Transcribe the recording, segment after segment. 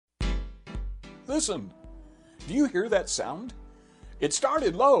Listen. Do you hear that sound? It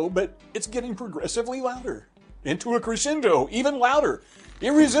started low, but it's getting progressively louder. Into a crescendo, even louder.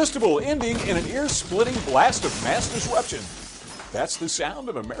 Irresistible, ending in an ear-splitting blast of mass disruption. That's the sound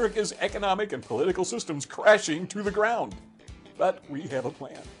of America's economic and political systems crashing to the ground. But we have a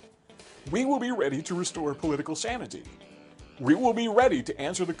plan. We will be ready to restore political sanity. We will be ready to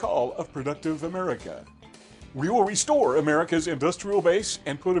answer the call of productive America. We will restore America's industrial base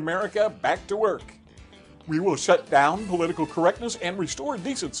and put America back to work. We will shut down political correctness and restore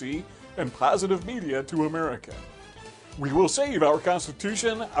decency and positive media to America. We will save our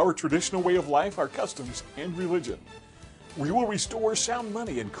Constitution, our traditional way of life, our customs, and religion. We will restore sound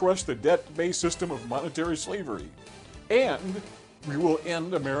money and crush the debt-based system of monetary slavery. And we will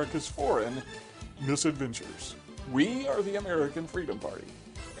end America's foreign misadventures. We are the American Freedom Party,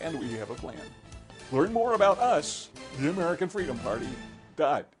 and we have a plan. Learn more about us,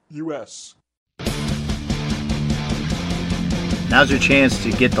 theamericanfreedomparty.us. Now's your chance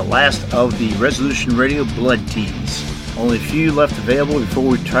to get the last of the Resolution Radio blood teas. Only a few left available before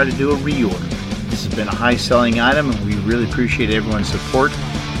we try to do a reorder. This has been a high-selling item, and we really appreciate everyone's support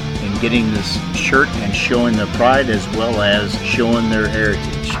in getting this shirt and showing their pride as well as showing their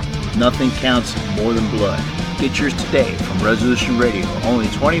heritage. Nothing counts more than blood. Get yours today from Resolution Radio. Only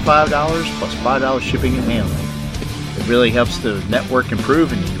 $25 plus $5 shipping and handling. It really helps the network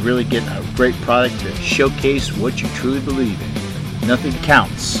improve, and you really get a great product to showcase what you truly believe in. Nothing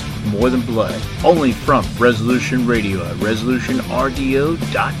counts more than blood. Only from Resolution Radio at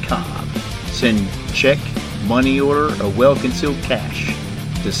resolutionrdo.com. Send check, money order, or well-concealed cash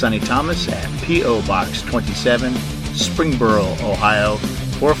to Sonny Thomas at P.O. Box 27, Springboro, Ohio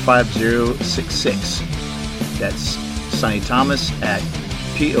 45066. That's Sonny Thomas at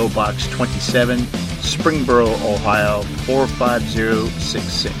P.O. Box 27, Springboro, Ohio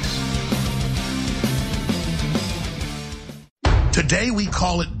 45066. Today we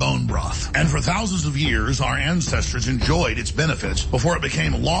call it bone broth, and for thousands of years our ancestors enjoyed its benefits before it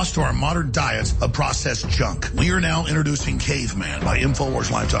became lost to our modern diets of processed junk. We are now introducing Caveman by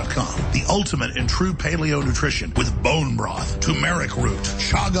InfoWarsLife.com, the ultimate in true paleo nutrition with bone broth, turmeric root,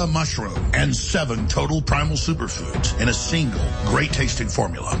 chaga mushroom, and 7 total primal superfoods in a single great-tasting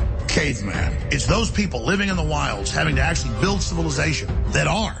formula. Caveman. It's those people living in the wilds having to actually build civilization that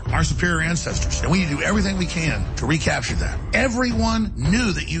are our superior ancestors, and we need to do everything we can to recapture that. Everyone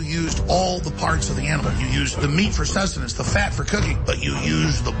knew that you used all the parts of the animal. You used the meat for sustenance, the fat for cooking, but you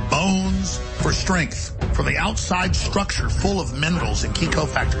used the bones for strength. From the outside structure full of minerals and key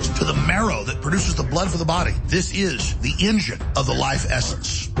cofactors to the marrow that produces the blood for the body, this is the engine of the life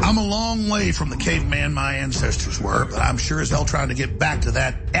essence. I'm a long way from the caveman my ancestors were, but I'm sure as hell trying to get back to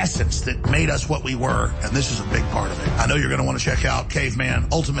that essence that made us what we were, and this is a big part of it. I know you're going to want to check out Caveman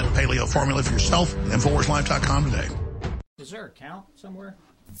Ultimate Paleo Formula for yourself at InfoWarsLife.com today. Is there a count somewhere?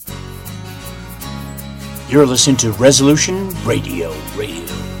 You're listening to Resolution Radio.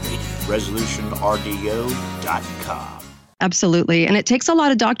 ResolutionRDO.com. Absolutely. And it takes a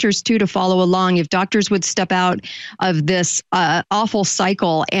lot of doctors, too, to follow along. If doctors would step out of this awful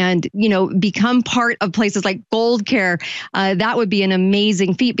cycle and, become part of places like Gold Care, that would be an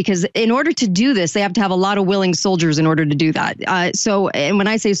amazing feat, because in order to do this, they have to have a lot of willing soldiers in order to do that. And when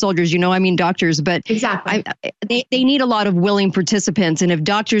I say soldiers, I mean doctors, but exactly, they need a lot of willing participants. And if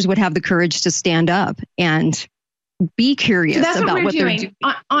doctors would have the courage to stand up and be curious about what they're doing.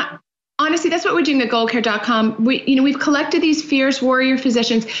 Honestly, that's what we're doing at goldcare.com. We've collected these fierce warrior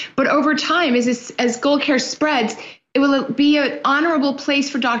physicians, but over time, as Gold Care spreads, it will be an honorable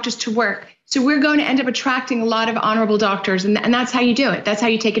place for doctors to work. So we're going to end up attracting a lot of honorable doctors, and that's how you do it. That's how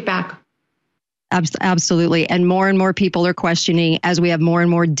you take it back. Absolutely. And more people are questioning as we have more and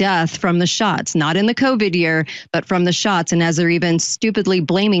more death from the shots, not in the COVID year, but from the shots. And as they're even stupidly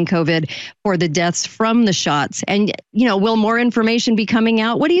blaming COVID for the deaths from the shots. And, will more information be coming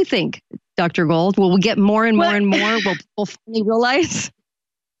out? What do you think, Dr. Gold? Will we get more and more and more? We'll finally realize?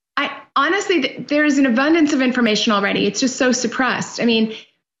 Honestly, there is an abundance of information already. It's just so suppressed. I mean,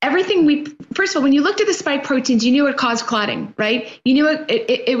 first of all, when you looked at the spike proteins, you knew it caused clotting, right? You knew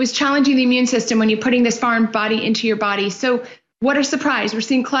it was challenging the immune system when you're putting this foreign body into your body. So what a surprise. We're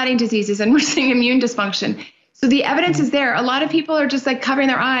seeing clotting diseases and we're seeing immune dysfunction. So the evidence is there. A lot of people are just like covering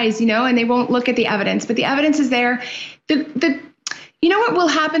their eyes, and they won't look at the evidence, but the evidence is there. What will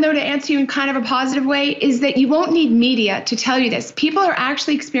happen, though, to answer you in kind of a positive way, is that you won't need media to tell you this. People are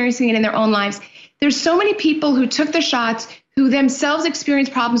actually experiencing it in their own lives. There's so many people who took the shots who themselves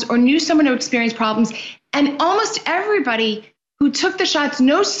experienced problems or knew someone who experienced problems. And almost everybody who took the shots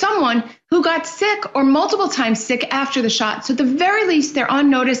knows someone who got sick or multiple times sick after the shot. So at the very least, they're on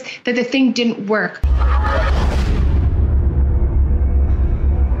notice that the thing didn't work.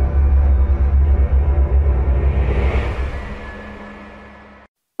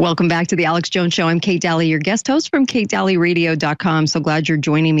 Welcome back to the Alex Jones Show. I'm Kate Daly, your guest host from KateDalyRadio.com. So glad you're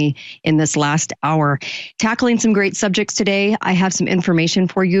joining me in this last hour. Tackling some great subjects today. I have some information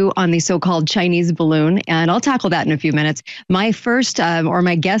for you on the so-called Chinese balloon, and I'll tackle that in a few minutes. My first,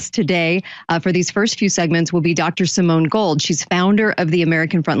 my guest today for these first few segments will be Dr. Simone Gold. She's founder of the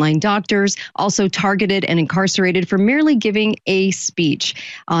American Frontline Doctors, also targeted and incarcerated for merely giving a speech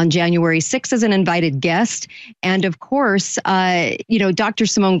on January 6th as an invited guest. And of course, Dr.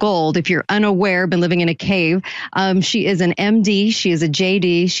 Simone Gold, if you're unaware, been living in a cave. She is an MD. She is a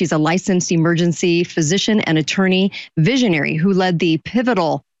JD. She's a licensed emergency physician and attorney visionary who led the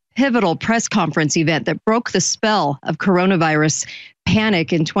pivotal press conference event that broke the spell of coronavirus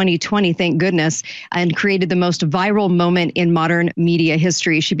panic in 2020, thank goodness, and created the most viral moment in modern media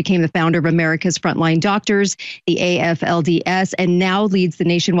history. She became the founder of America's Frontline Doctors, the AFLDS, and now leads the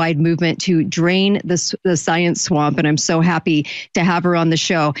nationwide movement to drain the science swamp. And I'm so happy to have her on the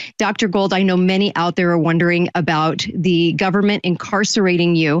show. Dr. Gold, I know many out there are wondering about the government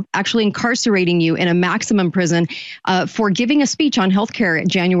incarcerating you in a maximum prison for giving a speech on healthcare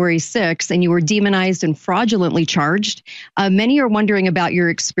January 6th, and you were demonized and fraudulently charged. Many are wondering about your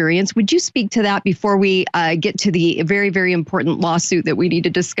experience. Would you speak to that before we get to the very, very important lawsuit that we need to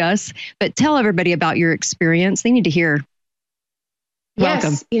discuss? But tell everybody about your experience. They need to hear.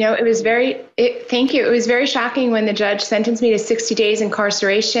 Welcome. Yes, thank you. It was very shocking when the judge sentenced me to 60 days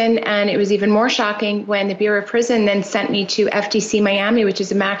incarceration. And it was even more shocking when the Bureau of Prison then sent me to FDC Miami, which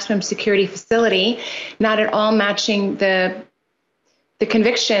is a maximum security facility, not at all matching the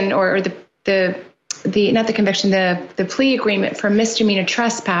conviction or the plea agreement for misdemeanor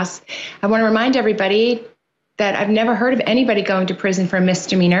trespass. I want to remind everybody that I've never heard of anybody going to prison for a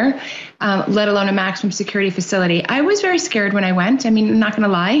misdemeanor, let alone a maximum security facility. I was very scared when I went. I mean, I'm not going to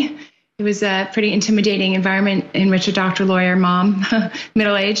lie. It was a pretty intimidating environment in which a doctor, lawyer, mom,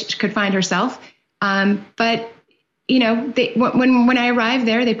 middle-aged, could find herself. But when I arrived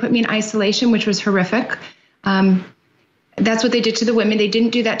there, they put me in isolation, which was horrific. That's what they did to the women. They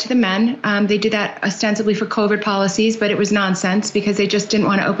didn't do that to the men. They did that ostensibly for COVID policies, but it was nonsense because they just didn't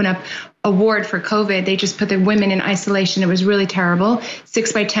want to open up a ward for COVID. They just put the women in isolation. It was really terrible.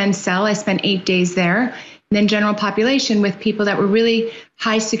 6x10 cell. I spent 8 days there. And then general population with people that were really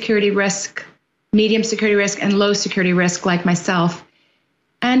high security risk, medium security risk, and low security risk like myself.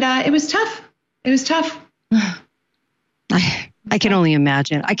 And it was tough. It was tough. I can only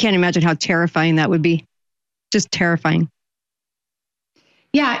imagine. I can't imagine how terrifying that would be. Just terrifying.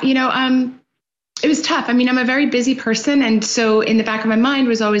 Yeah, it was tough. I mean, I'm a very busy person. And so in the back of my mind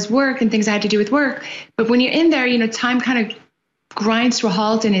was always work and things I had to do with work. But when you're in there, time kind of grinds to a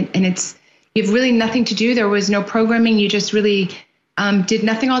halt and you have really nothing to do. There was no programming. You just really did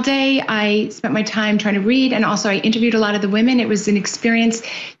nothing all day. I spent my time trying to read. And also I interviewed a lot of the women. It was an experience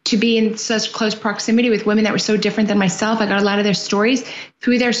to be in such close proximity with women that were so different than myself. I got a lot of their stories.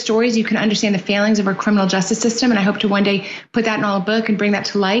 Through their stories, you can understand the failings of our criminal justice system. And I hope to one day put that in all a book and bring that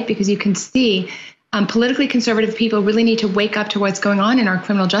to light, because you can see politically conservative people really need to wake up to what's going on in our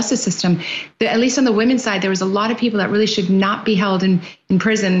criminal justice system. At least on the women's side, there was a lot of people that really should not be held in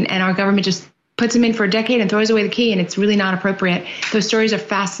prison. And our government just puts them in for a decade and throws away the key, and it's really not appropriate. Those stories are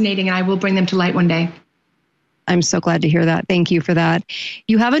fascinating, and I will bring them to light one day. I'm so glad to hear that. Thank you for that.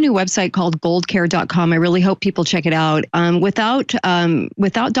 You have a new website called goldcare.com. I really hope people check it out. Without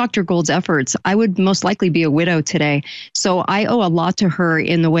Dr. Gold's efforts, I would most likely be a widow today. So I owe a lot to her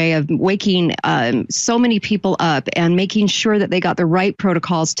in the way of waking so many people up and making sure that they got the right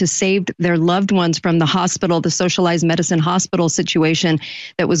protocols to save their loved ones from the hospital, the socialized medicine hospital situation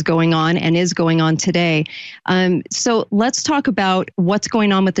that was going on and is going on today. So let's talk about what's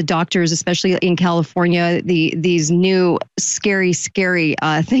going on with the doctors, especially in California, these new scary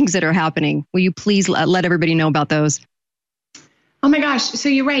things that are happening. Will you please let everybody know about those? Oh my gosh. So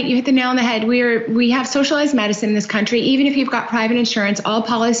you're right. You hit the nail on the head. We have socialized medicine in this country. Even if you've got private insurance, all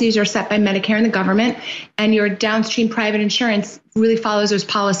policies are set by Medicare and the government, and your downstream private insurance really follows those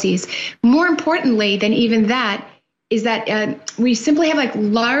policies. More importantly than even that is that we simply have like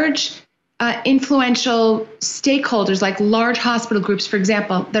large influential stakeholders, like large hospital groups, for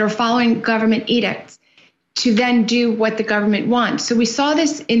example, that are following government edicts to then do what the government wants. So we saw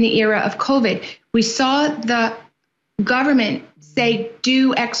this in the era of COVID. We saw the government say,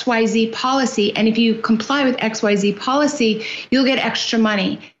 do XYZ policy, and if you comply with XYZ policy, you'll get extra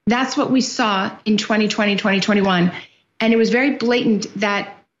money. That's what we saw in 2020, 2021. And it was very blatant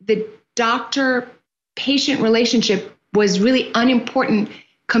that the doctor-patient relationship was really unimportant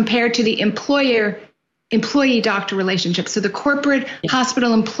compared to the employee-doctor relationship. So the corporate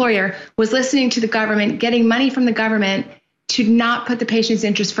hospital employer was listening to the government, getting money from the government to not put the patient's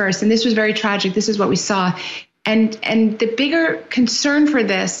interest first. And this was very tragic. This is what we saw. And the bigger concern for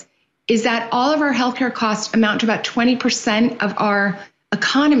this is that all of our healthcare costs amount to about 20% of our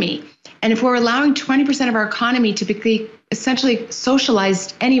economy. And if we're allowing 20% of our economy to be essentially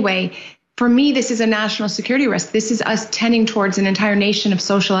socialized anyway, for me, this is a national security risk. This is us tending towards an entire nation of a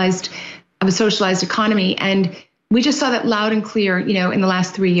socialized economy. And we just saw that loud and clear, in the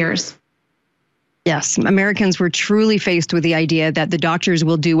last 3 years. Yes, Americans were truly faced with the idea that the doctors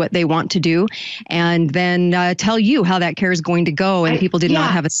will do what they want to do and then tell you how that care is going to go, and people did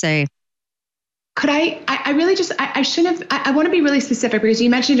not have a say. Could I really just, I shouldn't have, I want to be really specific because you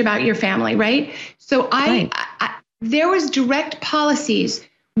mentioned about your family, right? So there was direct policies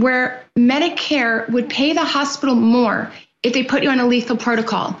where Medicare would pay the hospital more if they put you on a lethal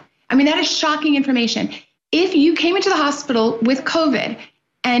protocol. I mean, that is shocking information. If you came into the hospital with COVID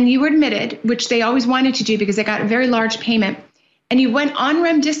and you were admitted, which they always wanted to do because they got a very large payment, and you went on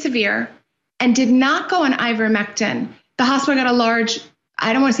remdesivir and did not go on ivermectin, the hospital got a large,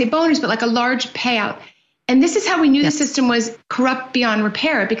 I don't want to say bonus, but like a large payout. And this is how we knew the system was corrupt beyond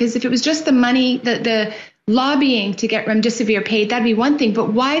repair, because if it was just the money, the lobbying to get remdesivir paid, that'd be one thing.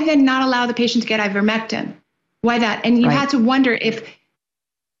 But why then not allow the patient to get ivermectin? Why that? And you had to wonder if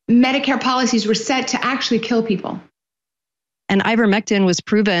Medicare policies were set to actually kill people. And ivermectin was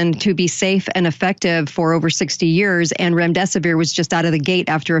proven to be safe and effective for over 60 years. And remdesivir was just out of the gate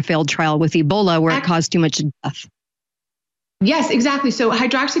after a failed trial with Ebola, where it caused too much death. Yes, exactly. So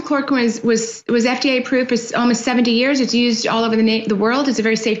hydroxychloroquine was FDA approved for almost 70 years. It's used all over the world. It's a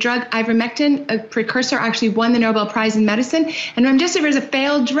very safe drug. Ivermectin, a precursor, actually won the Nobel Prize in medicine. And remdesivir is a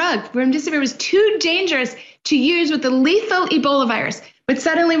failed drug. Remdesivir was too dangerous to use with the lethal Ebola virus. But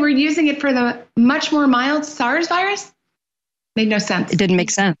suddenly we're using it for the much more mild SARS virus? Made no sense. It didn't make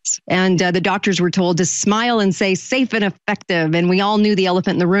sense. And the doctors were told to smile and say safe and effective. And we all knew the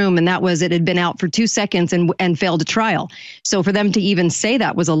elephant in the room, and that was it had been out for 2 seconds and failed a trial. So for them to even say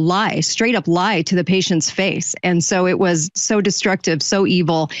that was a lie, straight up lie to the patient's face. And so it was so destructive, so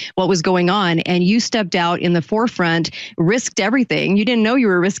evil what was going on. And you stepped out in the forefront, risked everything. You didn't know you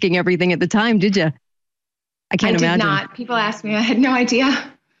were risking everything at the time, did you? I can't imagine. I did not. People ask me. I had no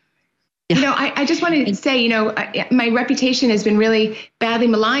idea. I just wanted to say, my reputation has been really badly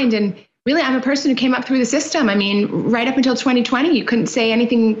maligned. And really, I'm a person who came up through the system. I mean, right up until 2020, you couldn't say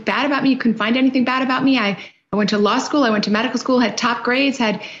anything bad about me. You couldn't find anything bad about me. I went to law school. I went to medical school, had top grades,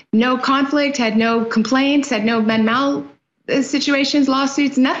 had no conflict, had no complaints, had no med mal situations,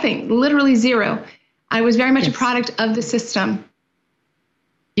 lawsuits, nothing, literally zero. I was very much a product of the system.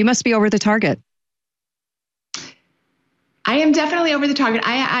 You must be over the target. I am definitely over the target.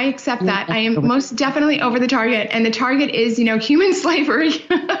 I accept that. I am most definitely over the target. And the target is, human slavery.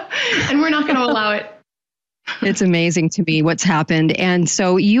 And we're not going to allow it. It's amazing to me what's happened. And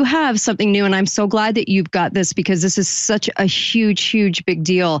so you have something new, and I'm so glad that you've got this because this is such a huge, huge big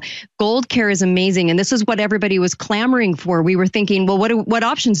deal. Gold Care is amazing. And this is what everybody was clamoring for. We were thinking, well, what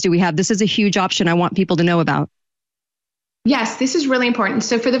options do we have? This is a huge option I want people to know about. Yes, this is really important.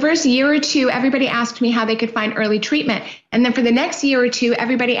 So for the first year or two, everybody asked me how they could find early treatment. And then for the next year or two,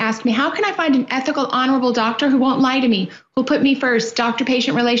 everybody asked me, how can I find an ethical, honorable doctor who won't lie to me, who'll put me first,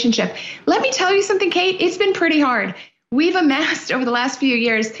 doctor-patient relationship? Let me tell you something, Kate, it's been pretty hard. We've amassed over the last few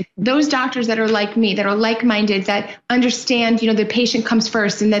years those doctors that are like me, that are like-minded, that understand, the patient comes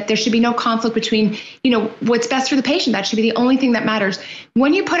first and that there should be no conflict between, what's best for the patient. That should be the only thing that matters.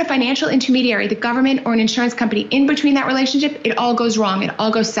 When you put a financial intermediary, the government or an insurance company in between that relationship, it all goes wrong. It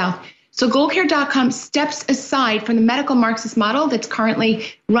all goes south. So goldcare.com steps aside from the medical Marxist model that's currently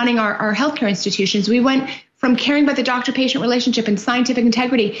running our healthcare institutions. We went from caring about the doctor-patient relationship and scientific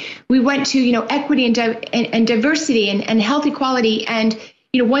integrity, we went to, equity and diversity and health equality and,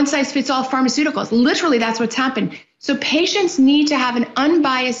 one-size-fits-all pharmaceuticals. Literally, that's what's happened. So patients need to have an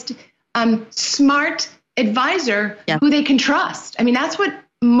unbiased, smart advisor who they can trust. I mean, that's what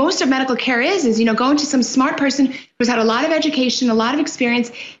most of medical care is going to some smart person who's had a lot of education, a lot of experience,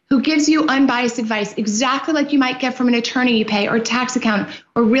 who gives you unbiased advice, exactly like you might get from an attorney you pay or tax accountant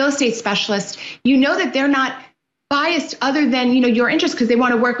or real estate specialist. You know that they're not biased other than, your interest because they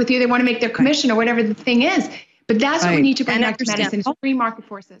want to work with you. They want to make their commission or whatever the thing is. But that's what we need to bring back to medicine is free market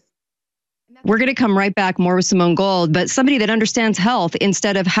forces. We're going to come right back more with Simone Gold, but somebody that understands health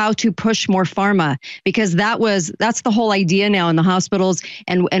instead of how to push more pharma, because that's the whole idea now in the hospitals.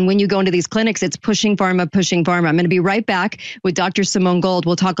 And when you go into these clinics, it's pushing pharma. I'm going to be right back with Dr. Simone Gold.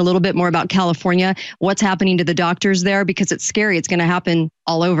 We'll talk a little bit more about California, what's happening to the doctors there, because it's scary. It's going to happen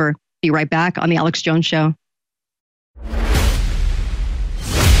all over. Be right back on the Alex Jones Show.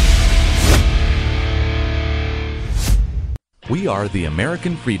 We are the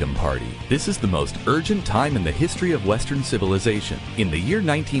American Freedom Party. This is the most urgent time in the history of Western civilization. In the year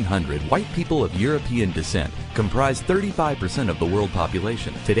 1900, white people of European descent comprised 35% of the world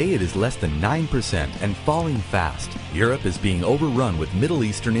population. Today it is less than 9% and falling fast. Europe is being overrun with Middle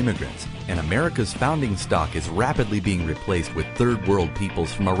Eastern immigrants, and America's founding stock is rapidly being replaced with third world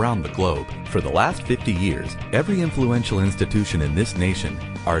peoples from around the globe. For the last 50 years, every influential institution in this nation,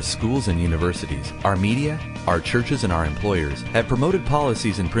 our schools and universities, our media, our churches and our employers have promoted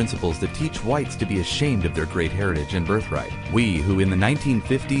policies and principles that teach whites to be ashamed of their great heritage and birthright. We, who in the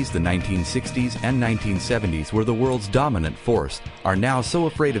 1950s, the 1960s, and 1970s were the world's dominant force, are now so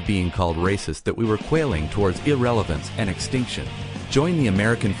afraid of being called racist that we were quailing towards irrelevance and extinction. Join the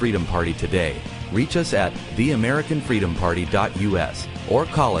American Freedom Party today. Reach us at theamericanfreedomparty.us or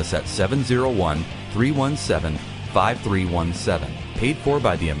call us at 701-317-5317. Paid for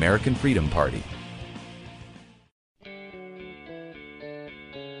by the American Freedom Party.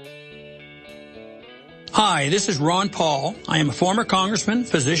 Hi, this is Ron Paul. I am a former congressman,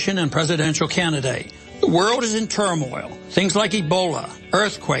 physician, and presidential candidate. The world is in turmoil. Things like Ebola,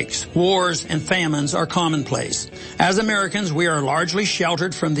 earthquakes, wars, and famines are commonplace. As Americans, we are largely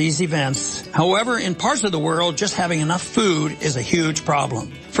sheltered from these events. However, in parts of the world, just having enough food is a huge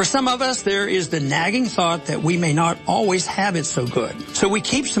problem. For some of us, there is the nagging thought that we may not always have it so good. So we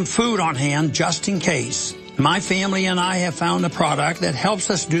keep some food on hand just in case. My family and I have found a product that helps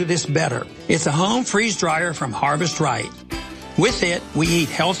us do this better. It's a home freeze dryer from Harvest Right. With it, we eat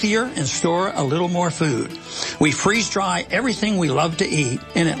healthier and store a little more food. We freeze dry everything we love to eat,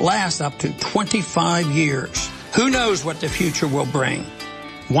 and it lasts up to 25 years. Who knows what the future will bring?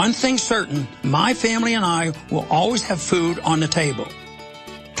 One thing's certain, my family and I will always have food on the table.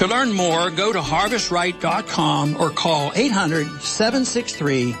 To learn more, go to harvestright.com or call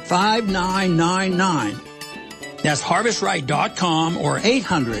 800-763-5999. That's harvestright.com or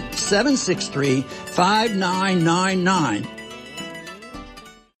 800-763-5999.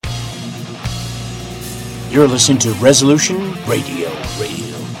 You're listening to Resolution Radio.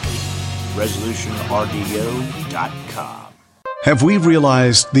 ResolutionRDO.com. Have we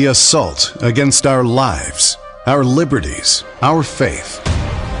realized the assault against our lives, our liberties, our faith?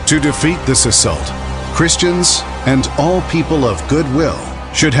 To defeat this assault, Christians and all people of goodwill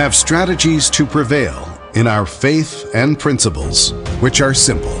should have strategies to prevail in our faith and principles, which are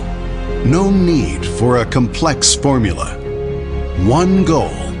simple. No need for a complex formula. One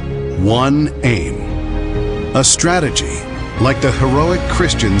goal, one aim. A strategy like the heroic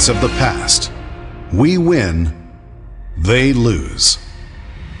Christians of the past. We win, they lose.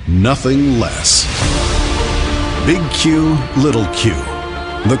 Nothing less. Big Q, Little Q.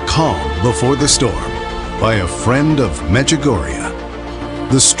 The Calm Before the Storm by a friend of Medjugorje.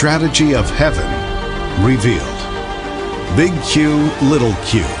 The strategy of heaven revealed. Big Q, Little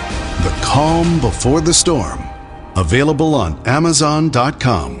Q. The Calm Before the Storm. Available on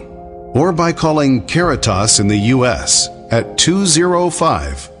Amazon.com. Or by calling Caritas in the U.S. at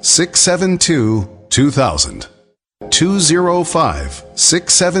 205-672-2000.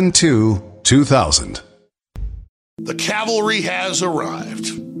 205-672-2000. The cavalry has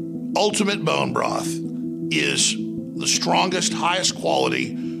arrived. Ultimate Bone Broth is the strongest, highest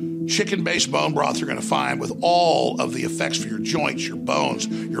quality chicken-based bone broth you're going to find, with all of the effects for your joints, your bones,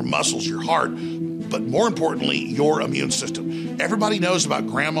 your muscles, your heart, but more importantly, your immune system. Everybody knows about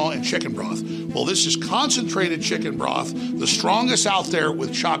grandma and chicken broth. Well, this is concentrated chicken broth, the strongest out there,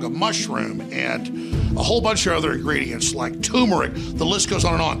 with chaga mushroom and a whole bunch of other ingredients like turmeric. The list goes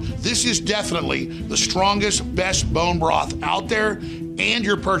on and on. This is definitely the strongest, best bone broth out there, and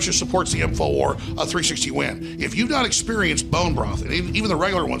your purchase supports the InfoWar 360 win. If you've not experienced bone broth, and even the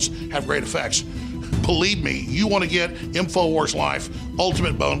regular ones have great effects, believe me, you want to get InfoWars Life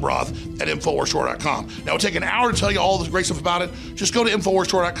Ultimate Bone Broth at InfoWarsStore.com. Now, it'll take an hour to tell you all the great stuff about it. Just go to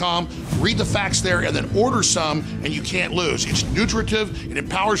InfoWarsStore.com, read the facts there, and then order some, and you can't lose. It's nutritive, it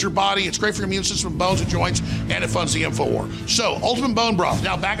empowers your body, it's great for your immune system, bones, and joints, and it funds the InfoWar. So, Ultimate Bone Broth,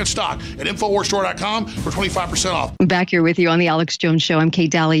 now back in stock at InfoWarsStore.com for 25% off. Back here with you on the Alex Jones Show. I'm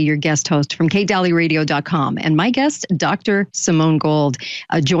Kate Daly, your guest host from KateDalyRadio.com. And my guest, Dr. Simone Gold,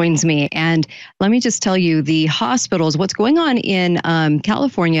 joins me. And let me just just tell you, the hospitals, what's going on in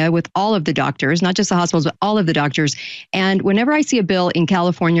California with all of the doctors, not just the hospitals, but all of the doctors. And whenever I see a bill in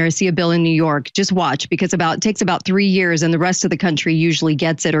California, I see a bill in New York, just watch, because it takes about 3 years and the rest of the country usually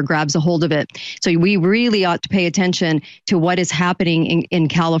gets it or grabs a hold of it. So we really ought to pay attention to what is happening in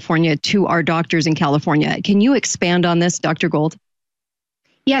California to our doctors in California. Can you expand on this, Dr. Gold?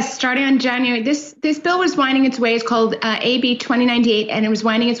 Yes, starting on January, this bill was winding its way. It's called AB 2098, and it was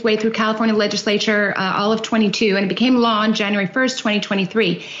winding its way through California legislature all of 22, and it became law on January 1st,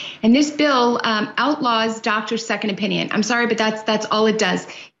 2023. And this bill outlaws doctor's second opinion. I'm sorry, but that's all it does.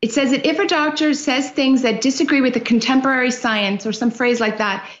 It says that if a doctor says things that disagree with the contemporary science or some phrase like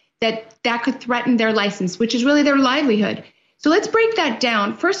that, that could threaten their license, which is really their livelihood. So let's break that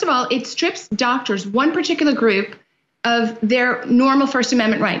down. First of all, it strips doctors, one particular group, of their normal First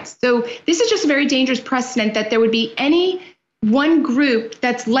Amendment rights. So this is just a very dangerous precedent that there would be any one group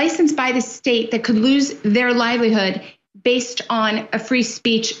that's licensed by the state that could lose their livelihood based on a free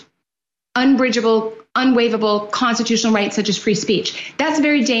speech, unbridgeable, unwaivable constitutional right such as free speech. That's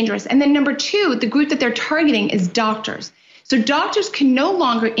very dangerous. And then number two, the group that they're targeting is doctors. So doctors can no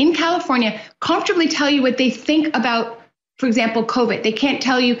longer in California comfortably tell you what they think about, for example, COVID. They can't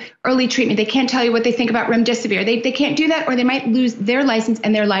tell you early treatment. They can't tell you what they think about remdesivir. They can't do that, or they might lose their license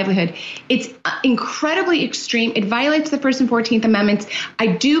and their livelihood. It's incredibly extreme. It violates the First and 14th Amendments. I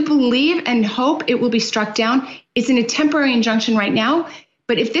do believe and hope it will be struck down. It's in a temporary injunction right now.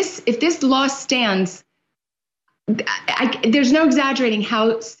 But if this law stands, there's no exaggerating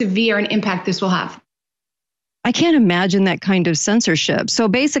how severe an impact this will have. I can't imagine that kind of censorship. So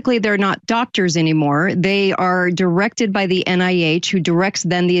basically, they're not doctors anymore. They are directed by the NIH, who directs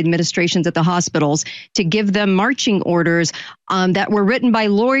then the administrations at the hospitals to give them marching orders that were written by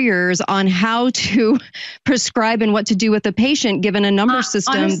lawyers on how to prescribe and what to do with a patient, given a number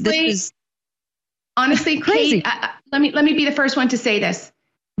system. Honestly, crazy. Kate, let me be the first one to say this.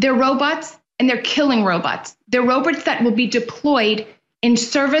 They're robots, and they're killing robots. They're robots that will be deployed in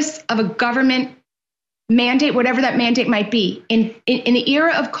service of a government mandate, whatever that mandate might be. In the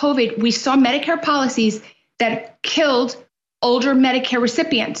era of COVID, we saw Medicare policies that killed older Medicare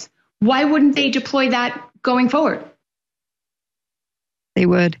recipients. Why wouldn't they deploy that going forward? They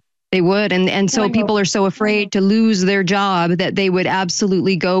would. And so people are so afraid to lose their job that they would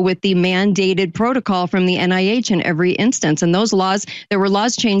absolutely go with the mandated protocol from the NIH in every instance. And those laws, there were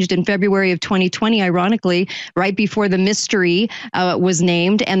laws changed in February of 2020, ironically, right before the mystery was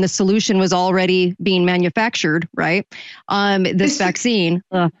named and the solution was already being manufactured, right? This vaccine.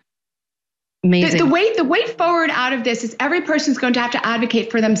 Amazing. The way forward out of this is every person's going to have to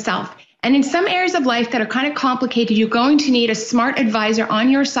advocate for themselves. And in some areas of life that are kind of complicated, you're going to need a smart advisor on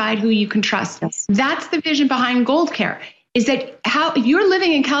your side who you can trust. Yes. That's the vision behind Gold Care, is that if you're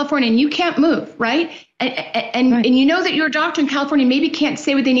living in California and you can't move, right? And you know that your doctor in California maybe can't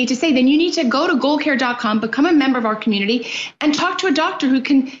say what they need to say, then you need to go to goldcare.com, become a member of our community, and talk to a doctor who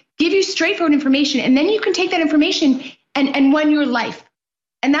can give you straightforward information. And then you can take that information and run your life.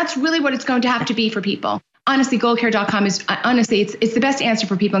 And that's really what it's going to have to be for people. Honestly, goldcare.com is it's the best answer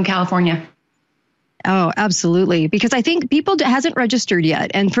for people in California. Oh, absolutely. Because I think people hasn't registered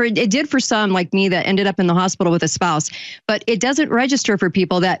yet. And it did for some like me that ended up in the hospital with a spouse. But it doesn't register for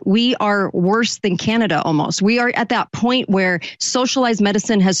people that we are worse than Canada almost. We are at that point where socialized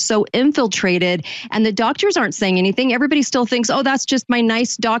medicine has so infiltrated and the doctors aren't saying anything. Everybody still thinks, oh, that's just my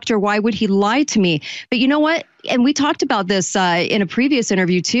nice doctor. Why would he lie to me? But you know what? And we talked about this in a previous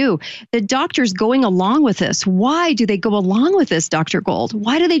interview, too. The doctors going along with this. Why do they go along with this, Dr. Gold?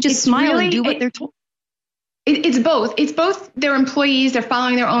 Why do they just smile and do what they're told? It's both. It's both their employees. They're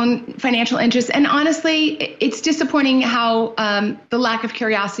following their own financial interests. And honestly, it's disappointing how the lack of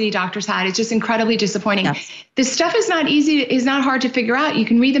curiosity doctors had. It's just incredibly disappointing. Yes. This stuff is not easy. Is not hard to figure out. You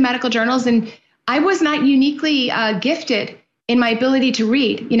can read the medical journals. And I was not uniquely gifted in my ability to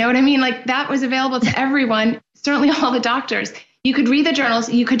read. You know what I mean? Like that was available to everyone, certainly all the doctors. You could read the journals.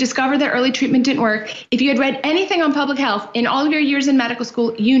 You could discover that early treatment didn't work. If you had read anything on public health in all of your years in medical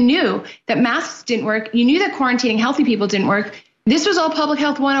school, you knew that masks didn't work. You knew that quarantining healthy people didn't work. This was all public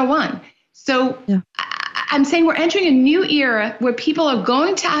health 101. So yeah. I'm saying we're entering a new era where people are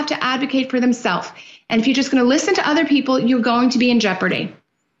going to have to advocate for themselves. And if you're just going to listen to other people, you're going to be in jeopardy.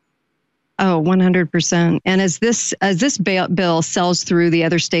 Oh, 100%. And as this bill sells through the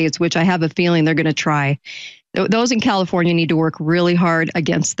other states, which I have a feeling they're going to try, those in California need to work really hard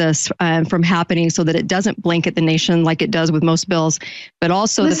against this from happening so that it doesn't blanket the nation like it does with most bills. But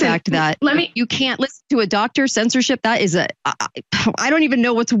also the fact that you can't listen to a doctor, censorship, that is I don't even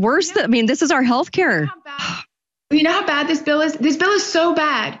know what's worse. I mean, this is our health care. You know how bad this bill is? This bill is so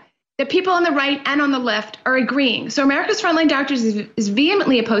bad that people on the right and on the left are agreeing. So America's Frontline Doctors is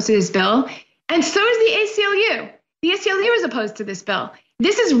vehemently opposed to this bill, and so is the ACLU. The ACLU is opposed to this bill.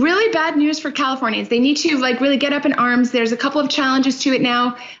 This is really bad news for Californians. They need to really get up in arms. There's a couple of challenges to it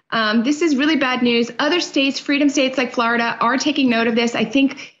now. This is really bad news. Other states, freedom states like Florida, are taking note of this. I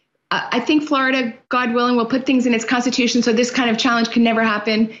think Florida, God willing, will put things in its constitution so this kind of challenge can never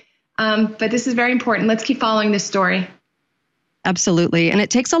happen. But this is very important. Let's keep following this story. Absolutely. And it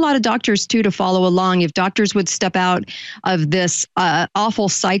takes a lot of doctors, too, to follow along. If doctors would step out of this awful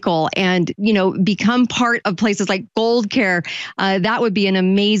cycle and, become part of places like Gold Care, that would be an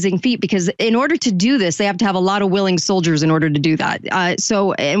amazing feat, because in order to do this, they have to have a lot of willing soldiers in order to do that.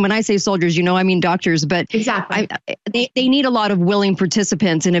 And when I say soldiers, I mean doctors, but exactly, they need a lot of willing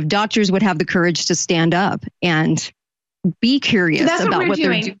participants. And if doctors would have the courage to stand up and be curious about what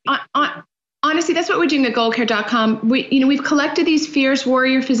they're doing. Honestly, that's what we're doing at goldcare.com. We've collected these fierce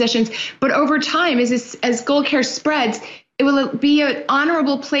warrior physicians, but over time, as Gold Care spreads, it will be an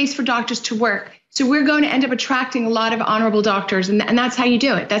honorable place for doctors to work. So we're going to end up attracting a lot of honorable doctors, and that's how you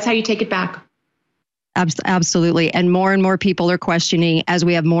do it. That's how you take it back. Absolutely. And more people are questioning as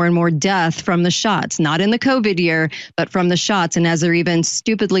we have more and more death from the shots, not in the COVID year, but from the shots. And as they're even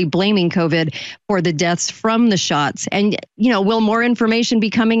stupidly blaming COVID for the deaths from the shots. And, will more information be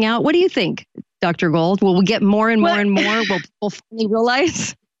coming out? What do you think, Dr. Gold? Will we get more and more and more? Will people finally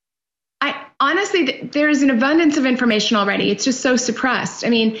realize? Honestly, there is an abundance of information already. It's just so suppressed. I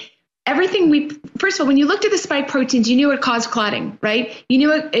mean, first of all, when you looked at the spike proteins, you knew it caused clotting, right? You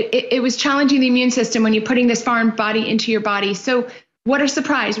knew it was challenging the immune system when you're putting this foreign body into your body. So what a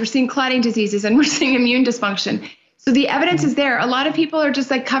surprise. We're seeing clotting diseases and we're seeing immune dysfunction. So the evidence is there. A lot of people are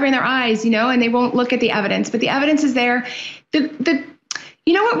just covering their eyes, and they won't look at the evidence, but the evidence is there.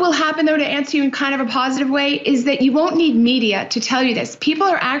 What will happen, though, to answer you in kind of a positive way, is that you won't need media to tell you this. People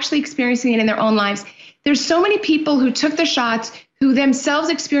are actually experiencing it in their own lives. There's so many people who took the shots who themselves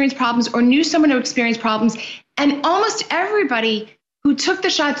experienced problems or knew someone who experienced problems. And almost everybody who took the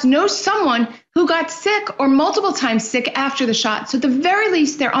shots knows someone who got sick or multiple times sick after the shot. So at the very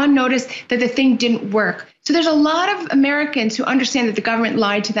least, they're on notice that the thing didn't work. So there's a lot of Americans who understand that the government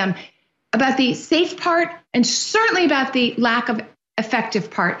lied to them about the safe part and certainly about the lack of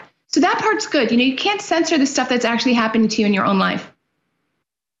effective part. So that part's good. You can't censor the stuff that's actually happening to you in your own life.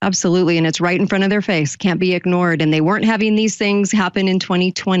 Absolutely. And it's right in front of their face. Can't be ignored. And they weren't having these things happen in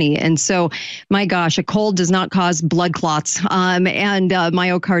 2020. And so, my gosh, a cold does not cause blood clots and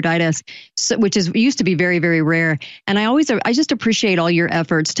myocarditis, which used to be very, very rare. And I just appreciate all your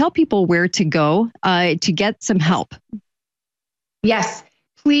efforts. Tell people where to go to get some help. Yes.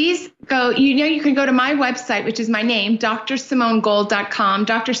 Please go. You can go to my website, which is my name, DrSimoneGold.com,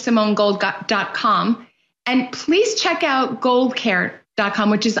 DrSimoneGold.com. And please check out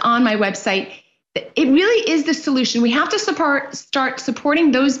GoldCare.com, which is on my website. It really is the solution. We have to start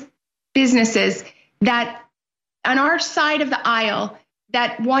supporting those businesses that on our side of the aisle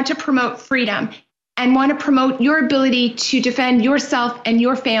that want to promote freedom and want to promote your ability to defend yourself and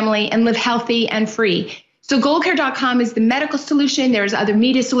your family and live healthy and free. So goldcare.com is the medical solution. There's other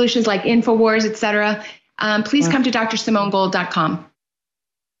media solutions like InfoWars, et cetera. Please come to DrSimoneGold.com.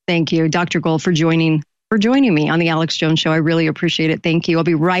 Thank you, Dr. Gold, for joining me on the Alex Jones Show. I really appreciate it. Thank you. I'll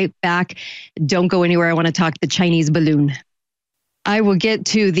be right back. Don't go anywhere. I want to talk the Chinese balloon. I will get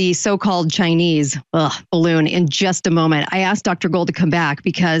to the so-called Chinese balloon in just a moment. I asked Dr. Gold to come back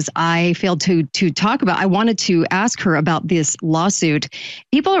because I failed to talk about. I wanted to ask her about this lawsuit.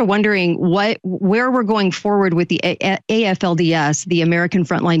 People are wondering where we're going forward with the AFLDS, the American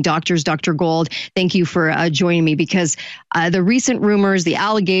Frontline Doctors. Dr. Gold, thank you for joining me, because the recent rumors, the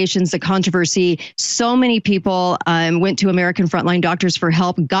allegations, the controversy, so many people went to American Frontline Doctors for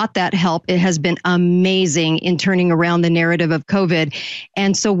help, got that help. It has been amazing in turning around the narrative of COVID.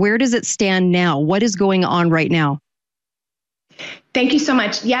 And so where does it stand now? What is going on right now? Thank you so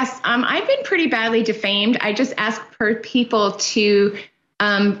much. Yes, I've been pretty badly defamed. I just ask for people to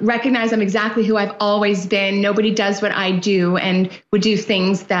recognize I'm exactly who I've always been. Nobody does what I do and would do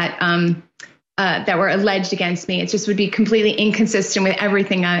things that that were alleged against me. It just would be completely inconsistent with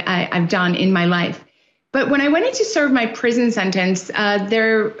everything I've done in my life. But when I went in to serve my prison sentence,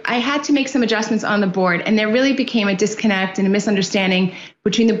 I had to make some adjustments on the board, and there really became a disconnect and a misunderstanding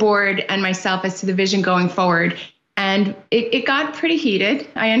between the board and myself as to the vision going forward. And it got pretty heated.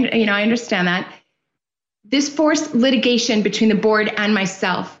 I understand that. This forced litigation between the board and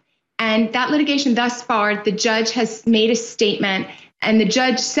myself. And that litigation thus far, the judge has made a statement, and the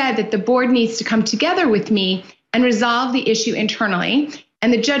judge said that the board needs to come together with me and resolve the issue internally.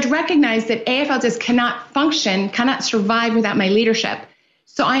 And the judge recognized that AFLDS cannot function, cannot survive without my leadership.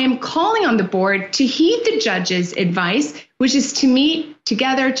 So I am calling on the board to heed the judge's advice, which is to meet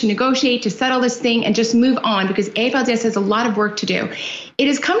together, to negotiate, to settle this thing and just move on, because AFLDS has a lot of work to do. It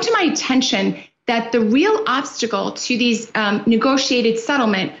has come to my attention that the real obstacle to these negotiated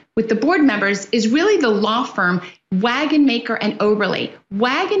settlement with the board members is really the law firm Wagonmaker and Oberle.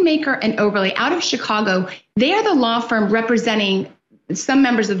 Wagonmaker and Oberle out of Chicago, they are the law firm representing some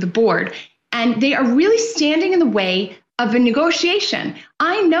members of the board, and they are really standing in the way of a negotiation.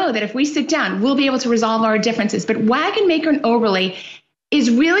 I know that if we sit down, we'll be able to resolve our differences, but Wagonmaker and Oberle is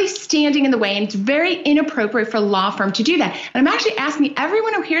really standing in the way, and it's very inappropriate for a law firm to do that. And I'm actually asking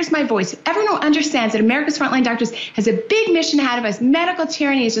everyone who hears my voice, everyone who understands that America's Frontline Doctors has a big mission ahead of us, medical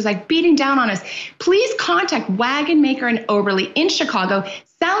tyranny is just like beating down on us, please contact Wagonmaker and Oberle in Chicago.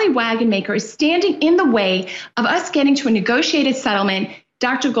 Sally Wagonmaker is standing in the way of us getting to a negotiated settlement,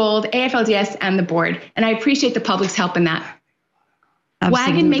 Dr. Gold, AFLDS, and the board. And I appreciate the public's help in that.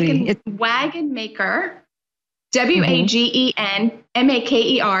 Absolutely. Wagonmaker,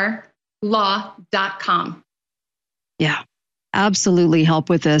 WAGENMAKER law.com. Yeah. Absolutely help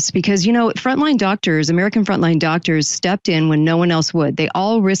with this, because, you know, frontline doctors, American frontline doctors stepped in when no one else would. They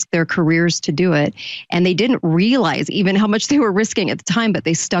all risked their careers to do it, and they didn't realize even how much they were risking at the time, but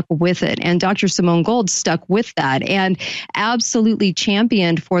they stuck with it. And Dr. Simone Gold stuck with that and absolutely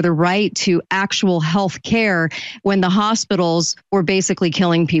championed for the right to actual health care when the hospitals were basically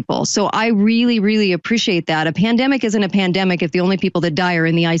killing people. So I really, really appreciate that. A pandemic isn't a pandemic if the only people that die are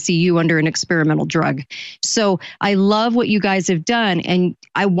in the ICU under an experimental drug. So I love what you guys have done, and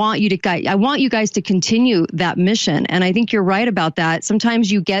I want you guys to continue that mission. And I think you're right about that.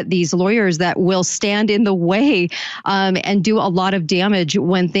 Sometimes you get these lawyers that will stand in the way and do a lot of damage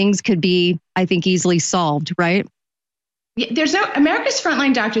when things could be, I think, easily solved, right? America's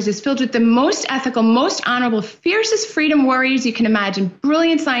Frontline Doctors is filled with the most ethical, most honorable, fiercest freedom warriors you can imagine.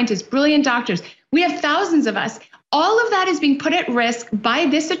 Brilliant scientists, brilliant doctors. We have thousands of us. All of that is being put at risk by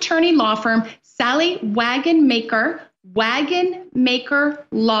this attorney law firm, Sally Wagonmaker.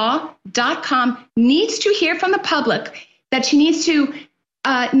 Wagonmakerlaw.com needs to hear from the public that she needs to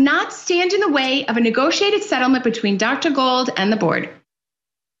not stand in the way of a negotiated settlement between Dr. Gold and the board.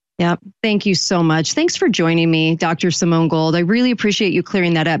 Yeah, thank you so much. Thanks for joining me, Dr. Simone Gold. I really appreciate you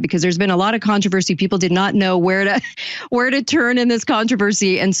clearing that up, because there's been a lot of controversy. People did not know where to turn in this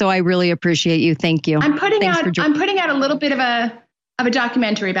controversy, and so I really appreciate you. Thank you. I'm putting out a little bit of a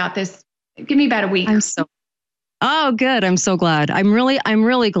documentary about this. Give me about a week. Oh, good. I'm so glad. I'm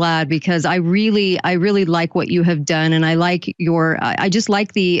really glad, because I really like what you have done. And I like I just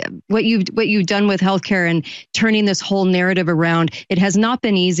like what you've done with healthcare and turning this whole narrative around. It has not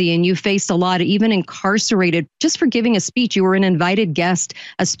been easy. And you faced a lot, even incarcerated, just for giving a speech. You were an invited guest,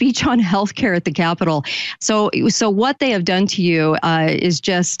 a speech on healthcare at the Capitol. So what they have done to you it's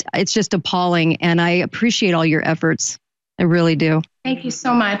just appalling. And I appreciate all your efforts. I really do. Thank you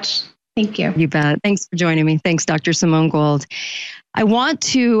so much. Thank you. You bet. Thanks for joining me. Thanks, Dr. Simone Gold. I want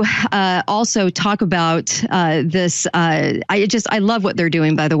to also talk about this. I love what they're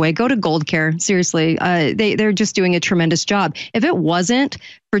doing, by the way. Go to Gold Care. Seriously, they're just doing a tremendous job. If it wasn't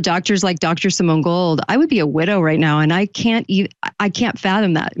for doctors like Dr. Simone Gold, I would be a widow right now, and I can't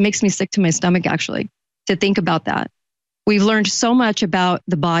fathom that. It makes me sick to my stomach, actually, to think about that. We've learned so much about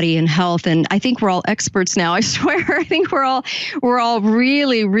the body and health, and I think we're all experts now. I swear, I think we're all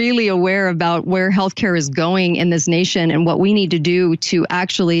really, really aware about where healthcare is going in this nation and what we need to do to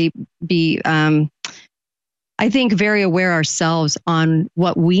actually be, I think, very aware ourselves on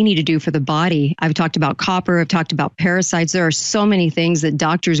what we need to do for the body. I've talked about copper. I've talked about parasites. There are so many things that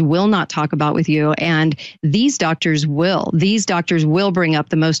doctors will not talk about with you, and these doctors will. These doctors will bring up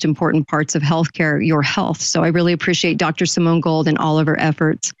the most important parts of healthcare, your health. So I really appreciate Dr. Simone Gold and all of her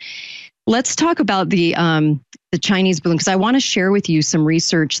efforts. Let's talk about the Chinese balloon, because I want to share with you some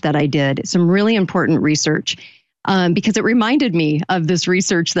research that I did, some really important research, because it reminded me of this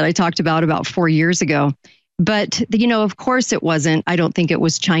research that I talked about 4 years ago. But, of course it wasn't. I don't think it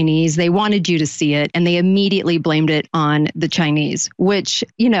was Chinese. They wanted you to see it, and they immediately blamed it on the Chinese, which,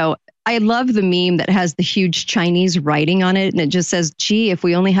 I love the meme that has the huge Chinese writing on it, and it just says, gee, if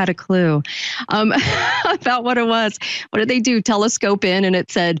we only had a clue about what it was. What did they do? Telescope in, and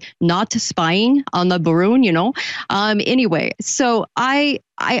it said, not spying on the balloon, Anyway, so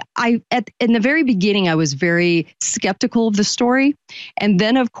in the very beginning, I was very skeptical of the story. And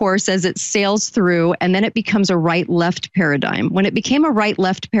then, of course, as it sails through, and then it becomes a right-left paradigm. When it became a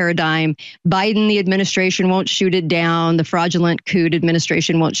right-left paradigm, Biden, the administration won't shoot it down. The fraudulent coup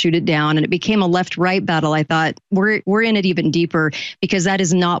administration won't shoot it down. And it became a left-right battle. I thought, we're in it even deeper, because that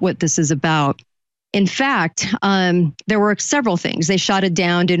is not what this is about. In fact, there were several things. They shot it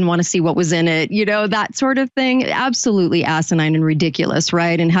down, didn't want to see what was in it, that sort of thing. Absolutely asinine and ridiculous,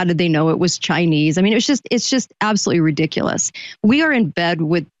 right? And how did they know it was Chinese? I mean, it's just absolutely ridiculous. We are in bed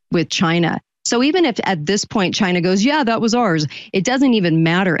with China. So even if at this point China goes, yeah, that was ours, it doesn't even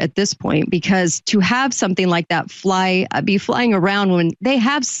matter at this point, because to have something like that be flying around when they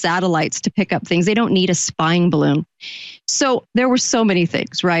have satellites to pick up things, they don't need a spying balloon. So there were so many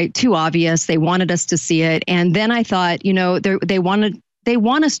things, right? Too obvious. They wanted us to see it. And then I thought, they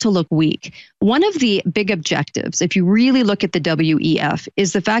want us to look weak. One of the big objectives, if you really look at the WEF,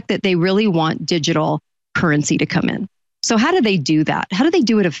 is the fact that they really want digital currency to come in. So how do they do that? How do they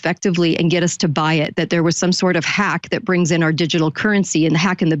do it effectively and get us to buy it, that there was some sort of hack that brings in our digital currency and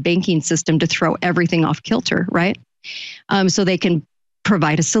hack in the banking system to throw everything off kilter, right? So they can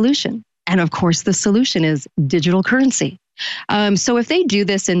provide a solution. And of course, the solution is digital currency. So if they do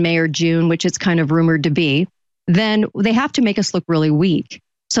this in May or June, which it's kind of rumored to be, then they have to make us look really weak.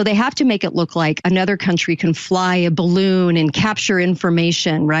 So they have to make it look like another country can fly a balloon and capture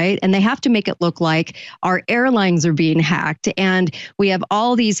information, right? And they have to make it look like our airlines are being hacked and we have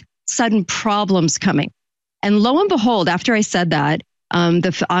all these sudden problems coming. And lo and behold, after I said that,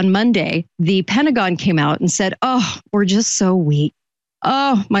 on Monday, the Pentagon came out and said, oh, we're just so weak.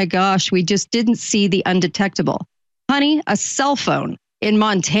 Oh my gosh, we just didn't see the undetectable. Honey, a cell phone in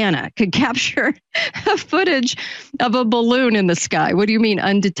Montana could capture footage of a balloon in the sky. What do you mean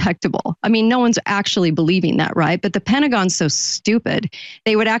undetectable? I mean, no one's actually believing that, right? But the Pentagon's so stupid,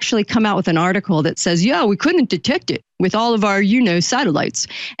 they would actually come out with an article that says, yeah, we couldn't detect it with all of our, satellites.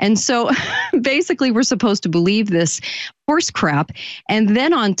 And so basically we're supposed to believe this horse crap. And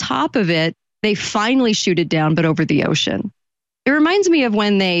then on top of it, they finally shoot it down, but over the ocean. It reminds me of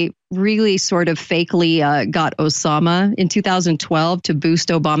when they really sort of fakely got Osama in 2012 to boost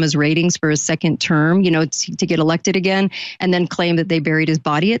Obama's ratings for his second term, to get elected again, and then claim that they buried his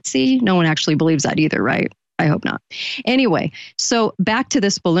body at sea. No one actually believes that either, right? I hope not. Anyway, so back to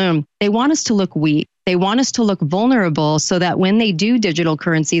this balloon. They want us to look weak. They want us to look vulnerable so that when they do digital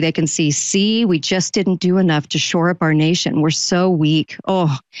currency, they can see, we just didn't do enough to shore up our nation. We're so weak.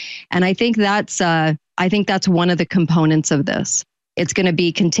 Oh, and I think that's one of the components of this. It's going to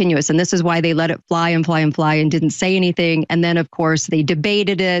be continuous. And this is why they let it fly and fly and fly and didn't say anything. And then, of course, they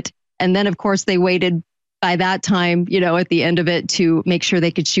debated it. And then, of course, they waited by that time, at the end of it to make sure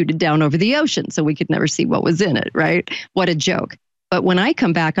they could shoot it down over the ocean so we could never see what was in it, right? What a joke. But when I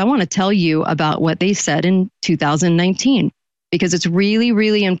come back, I want to tell you about what they said in 2019, because it's really,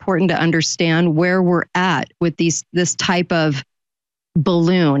 really important to understand where we're at with this type of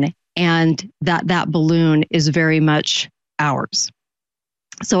balloon, and that balloon is very much ours.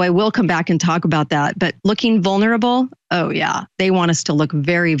 So I will come back and talk about that. But looking vulnerable, oh yeah, they want us to look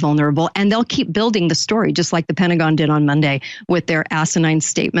very vulnerable. And they'll keep building the story, just like the Pentagon did on Monday with their asinine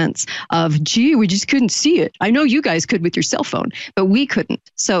statements of, gee, we just couldn't see it. I know you guys could with your cell phone, but we couldn't.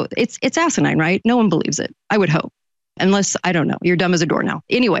 So it's asinine, right? No one believes it, I would hope. Unless, I don't know, you're dumb as a door now.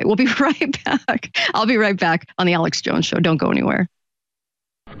 Anyway, we'll be right back. I'll be right back on the Alex Jones Show. Don't go anywhere.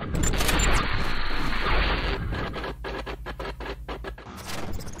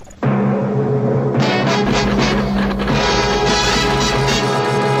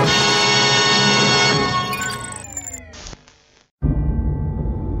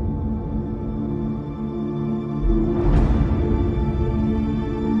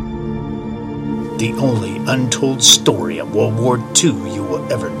 The only untold story of World War II you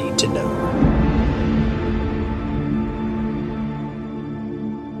will ever need to know.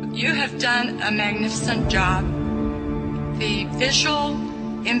 You have done a magnificent job. The visual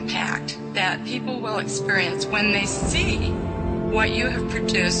impact that people will experience when they see what you have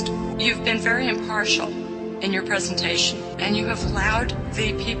produced, you've been very impartial in your presentation, and you have allowed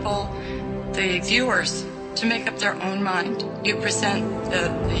the people, the viewers, to make up their own mind. You present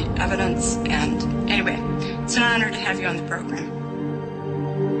the evidence, and anyway, it's an honor to have you on the program.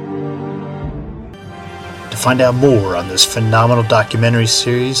 To find out more on this phenomenal documentary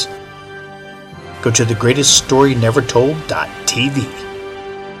series, go to thegreateststorynevertold.tv.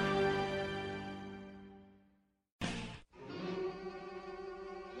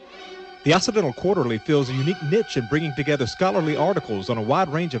 The Occidental Quarterly fills a unique niche in bringing together scholarly articles on a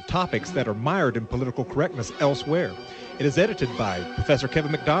wide range of topics that are mired in political correctness elsewhere. It is edited by Professor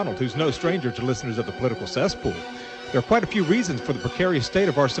Kevin McDonald, who's no stranger to listeners of the political cesspool. There are quite a few reasons for the precarious state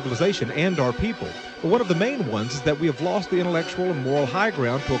of our civilization and our people, but one of the main ones is that we have lost the intellectual and moral high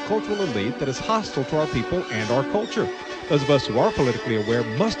ground to a cultural elite that is hostile to our people and our culture. Those of us who are politically aware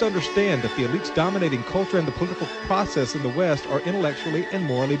must understand that the elites dominating culture and the political process in the West are intellectually and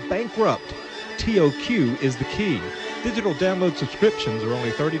morally bankrupt. TOQ is the key. Digital download subscriptions are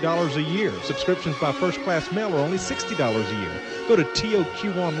only $30 a year. Subscriptions by first-class mail are only $60 a year. Go to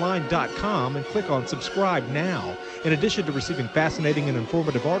TOQonline.com and click on Subscribe Now. In addition to receiving fascinating and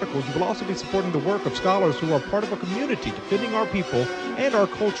informative articles, you will also be supporting the work of scholars who are part of a community defending our people and our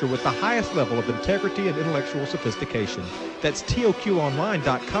culture with the highest level of integrity and intellectual sophistication. That's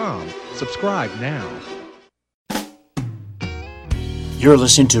TOQonline.com. Subscribe now. You're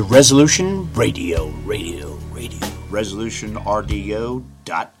listening to Resolution Radio.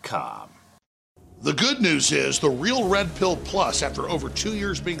 ResolutionRDO.com. The good news is the Real Red Pill Plus, after over 2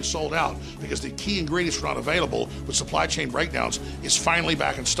 years being sold out because the key ingredients were not available with supply chain breakdowns, is finally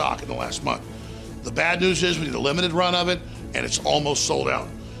back in stock in the last month. The bad news is we need a limited run of it, and it's almost sold out.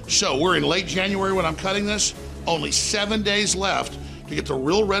 So we're in late January when I'm cutting this. Only 7 days left to get the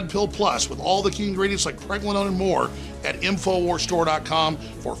Real Red Pill Plus with all the key ingredients like pregnenolone and more at InfoWarsStore.com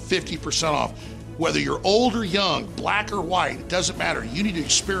for 50% off. Whether you're old or young, black or white, it doesn't matter. You need to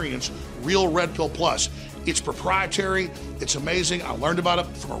experience Real Red Pill Plus. It's proprietary. It's amazing. I learned about it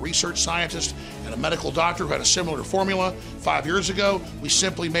from a research scientist and a medical doctor who had a similar formula 5 years ago. We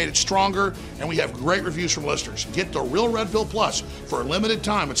simply made it stronger, and we have great reviews from listeners. Get the Real Red Pill Plus for a limited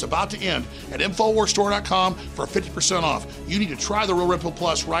time. It's about to end at InfoWarsStore.com for 50% off. You need to try the Real Red Pill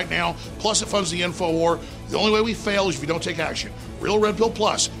Plus right now. Plus, it funds the InfoWar. The only way we fail is if you don't take action. Real Red Pill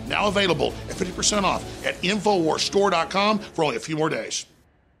Plus, now available at 50% off at InfoWarsStore.com for only a few more days.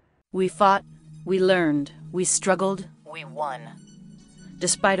 We fought, we learned, we struggled, we won.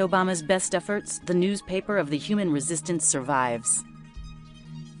 Despite Obama's best efforts, the newspaper of the human resistance survives.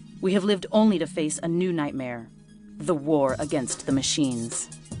 We have lived only to face a new nightmare, the war against the machines.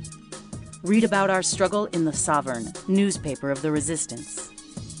 Read about our struggle in The Sovereign, newspaper of the resistance.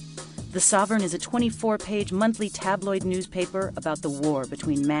 The Sovereign is a 24-page monthly tabloid newspaper about the war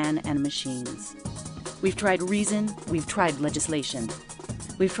between man and machines. We've tried reason, we've tried legislation.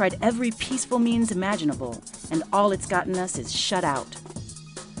 We've tried every peaceful means imaginable, and all it's gotten us is shut out.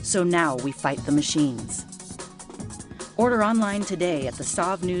 So now we fight the machines. Order online today at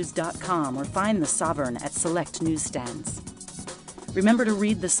thesovnews.com or find The Sovereign at select newsstands. Remember to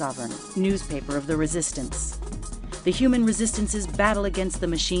read The Sovereign, newspaper of the resistance. The human resistance's battle against the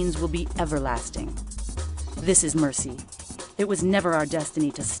machines will be everlasting. This is mercy. It was never our destiny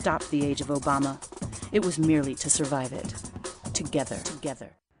to stop the age of Obama. It was merely to survive it. Together.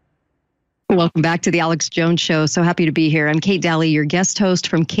 Welcome back to the Alex Jones Show. So happy to be here. I'm Kate Daly, your guest host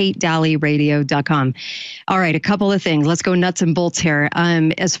from KateDalyRadio.com. All right, a couple of things. Let's go nuts and bolts here.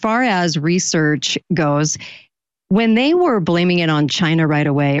 As far as research goes, when they were blaming it on China right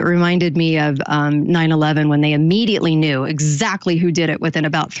away, it reminded me of 9/11 when they immediately knew exactly who did it within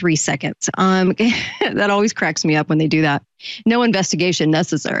about 3 seconds. That always cracks me up when they do that. No investigation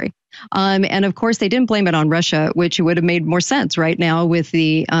necessary. And of course, they didn't blame it on Russia, which would have made more sense right now with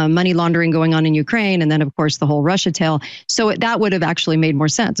the money laundering going on in Ukraine. And then, of course, the whole Russia tale. So that would have actually made more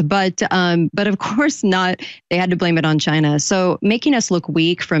sense. But of course not. They had to blame it on China. So making us look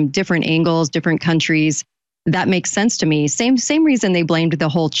weak from different angles, different countries. That makes sense to me. Same reason they blamed the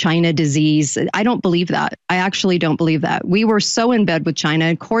whole China disease. I don't believe that. I actually don't believe that. We were so in bed with China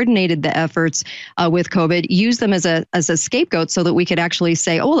and coordinated the efforts with COVID, used them as a scapegoat so that we could actually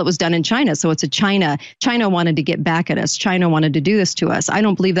say, oh, well, it was done in China. So it's a China. China wanted to get back at us. China wanted to do this to us. I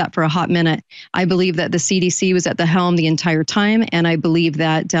don't believe that for a hot minute. I believe that the CDC was at the helm the entire time. And I believe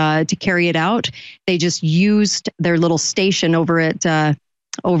that to carry it out, they just used their little station over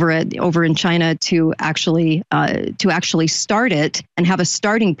in China to actually start it and have a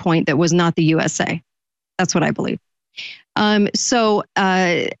starting point that was not the USA. That's what I believe.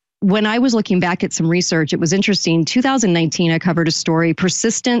 When I was looking back at some research, it was interesting. 2019, I covered a story,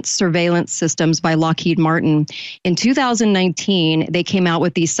 Persistent Surveillance Systems by Lockheed Martin. In 2019, they came out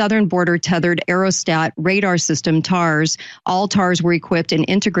with the Southern Border Tethered Aerostat Radar System, TARS. All TARS were equipped and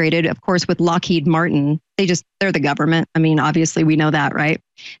integrated, of course, with Lockheed Martin. They're the government. I mean, obviously, we know that, right?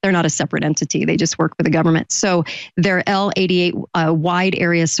 They're not a separate entity. They just work for the government. So their L-88 wide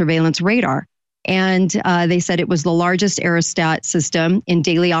area surveillance radar. And they said it was the largest aerostat system in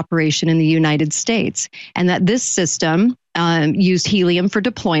daily operation in the United States. And that this system used helium for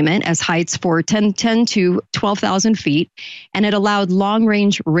deployment as heights for 10 to 12,000 feet. And it allowed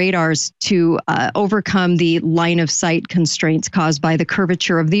long-range radars to overcome the line of sight constraints caused by the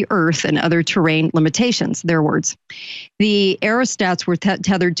curvature of the Earth and other terrain limitations, their words. The aerostats were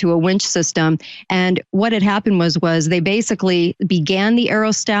tethered to a winch system. And what had happened was they basically began the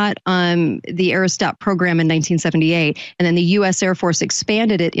aerostat program in 1978. And then the U.S. Air Force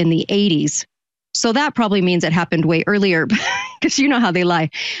expanded it in the 80s. So that probably means it happened way earlier, because you know how they lie.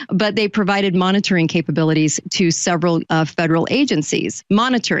 But they provided monitoring capabilities to several federal agencies.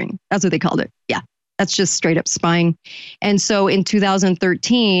 Monitoring, that's what they called it. Yeah, that's just straight up spying. And so in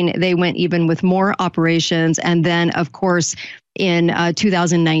 2013, they went even with more operations. And then, of course, in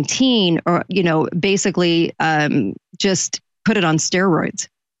 2019, or basically just put it on steroids.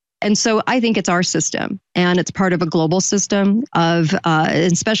 And so I think it's our system, and it's part of a global system of,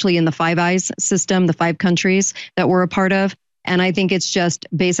 especially in the Five Eyes system, the 5 countries that we're a part of. And I think it's just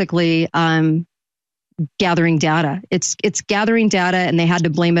basically gathering data. It's gathering data, and they had to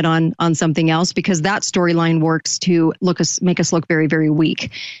blame it on something else, because that storyline works to make us look very, very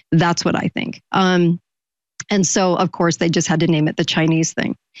weak. That's what I think. And so, of course, they just had to name it the Chinese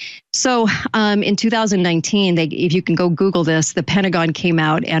thing. So in 2019, if you can go Google this, the Pentagon came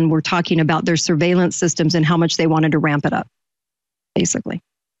out and were talking about their surveillance systems and how much they wanted to ramp it up, basically.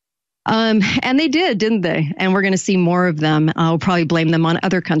 And they did, didn't they? And we're going to see more of them. I'll probably blame them on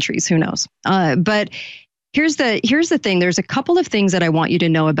other countries. Who knows? But here's the thing. There's a couple of things that I want you to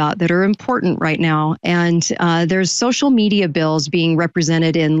know about that are important right now. And there's social media bills being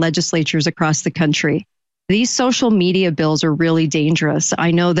represented in legislatures across the country. These social media bills are really dangerous.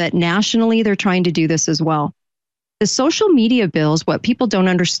 I know that nationally they're trying to do this as well. The social media bills, what people don't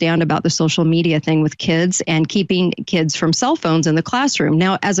understand about the social media thing with kids and keeping kids from cell phones in the classroom.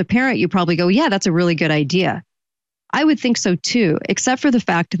 Now, as a parent, you probably go, yeah, that's a really good idea. I would think so too, except for the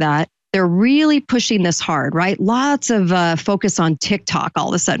fact that they're really pushing this hard, right? Lots of focus on TikTok all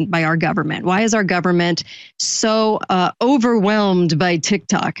of a sudden by our government. Why is our government so overwhelmed by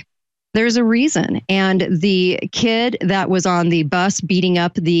TikTok? There's a reason. And the kid that was on the bus beating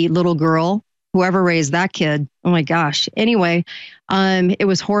up the little girl, whoever raised that kid, oh my gosh. Anyway, it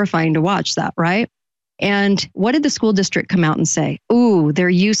was horrifying to watch that, right? And what did the school district come out and say? Ooh, their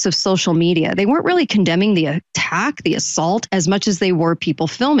use of social media. They weren't really condemning the attack, the assault, as much as they were people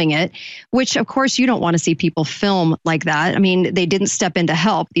filming it, which, of course, you don't want to see people film like that. I mean, they didn't step in to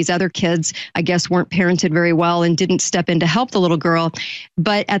help. These other kids, I guess, weren't parented very well and didn't step in to help the little girl.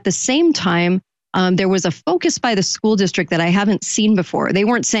 But at the same time, there was a focus by the school district that I haven't seen before. They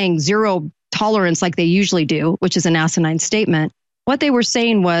weren't saying zero tolerance like they usually do, which is an asinine statement. What they were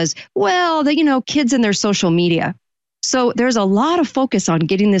saying was, well, kids and their social media. So there's a lot of focus on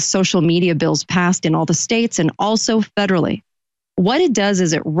getting this social media bills passed in all the states and also federally. What it does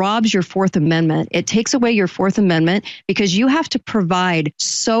is it robs your Fourth Amendment. It takes away your Fourth Amendment because you have to provide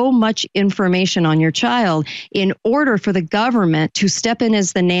so much information on your child in order for the government to step in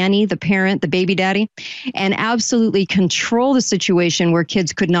as the nanny, the parent, the baby daddy, and absolutely control the situation where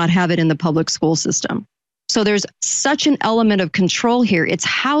kids could not have it in the public school system. So there's such an element of control here. It's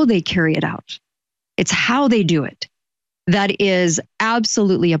how they carry it out. It's how they do it that is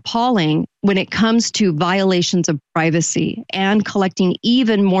absolutely appalling when it comes to violations of privacy and collecting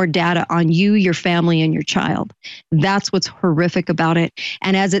even more data on you, your family, and your child. That's what's horrific about it.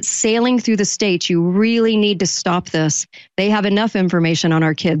 And as it's sailing through the states, you really need to stop this. They have enough information on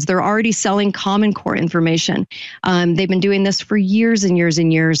our kids. They're already selling Common Core information. They've been doing this for years and years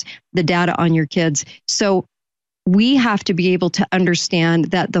and years, the data on your kids. So we have to be able to understand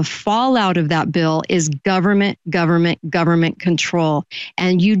that the fallout of that bill is government control.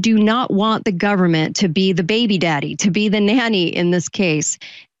 And you do not want the government to be the baby daddy, to be the nanny in this case.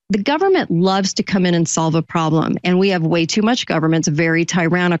 The government loves to come in and solve a problem. And we have way too much government. It's very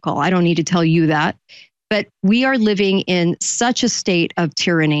tyrannical. I don't need to tell you that. But we are living in such a state of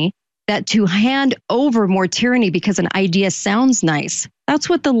tyranny that to hand over more tyranny because an idea sounds nice, that's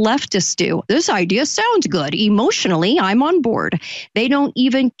what the leftists do. This idea sounds good. Emotionally, I'm on board. They don't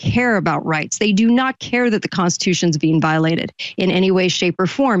even care about rights. They do not care that the Constitution's being violated in any way, shape, or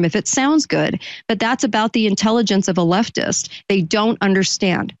form if it sounds good. But that's about the intelligence of a leftist. They don't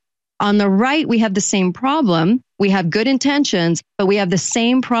understand. On the right, we have the same problem. We have good intentions, but we have the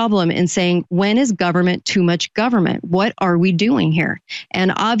same problem in saying, when is government too much government? What are we doing here?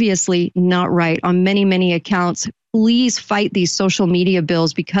 And obviously not right on many, many accounts. Please fight these social media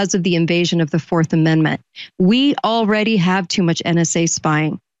bills because of the invasion of the Fourth Amendment. We already have too much NSA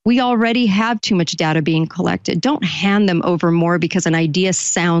spying. We already have too much data being collected. Don't hand them over more because an idea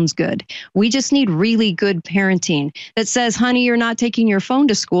sounds good. We just need really good parenting that says, honey, you're not taking your phone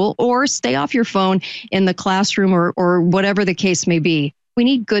to school, or stay off your phone in the classroom, or whatever the case may be. We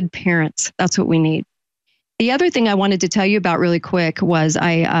need good parents. That's what we need. The other thing I wanted to tell you about really quick was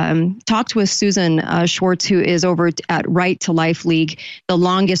I talked with Susan Schwartz, who is over at Right to Life League, the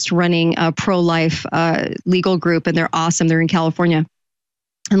longest running pro-life legal group, and they're awesome. They're in California.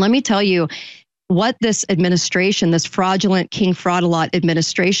 And let me tell you, what this administration, this fraudulent King Fraud-a-Lot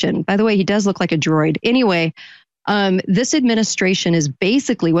administration, by the way, he does look like a droid. Anyway, this administration is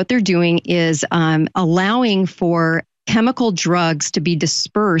basically what they're doing is allowing for chemical drugs to be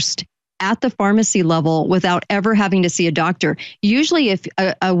dispersed at the pharmacy level without ever having to see a doctor. Usually if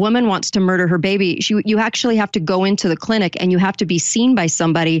a woman wants to murder her baby, you actually have to go into the clinic and you have to be seen by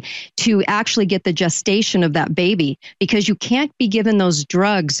somebody to actually get the gestation of that baby, because you can't be given those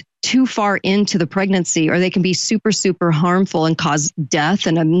drugs too far into the pregnancy, or they can be super, super harmful and cause death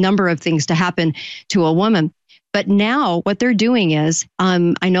and a number of things to happen to a woman. But now what they're doing is,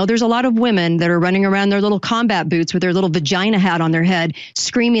 I know there's a lot of women that are running around their little combat boots with their little vagina hat on their head,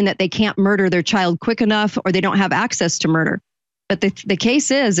 screaming that they can't murder their child quick enough or they don't have access to murder. But the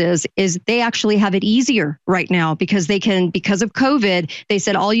case is they actually have it easier right now because because of COVID, they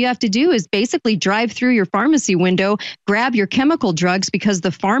said all you have to do is basically drive through your pharmacy window, grab your chemical drugs, because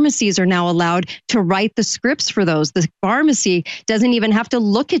the pharmacies are now allowed to write the scripts for those. The pharmacy doesn't even have to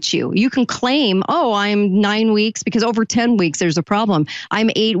look at you. You can claim, oh, I'm 9 weeks, because over 10 weeks, there's a problem. I'm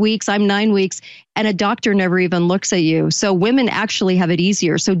 8 weeks, I'm 9 weeks. And a doctor never even looks at you. So women actually have it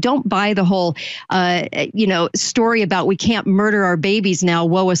easier. So don't buy the whole, story about we can't murder our babies now,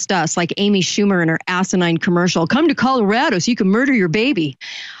 woe is us, like Amy Schumer and her asinine commercial. Come to Colorado so you can murder your baby.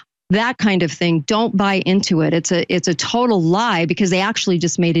 That kind of thing. Don't buy into it. It's a total lie, because they actually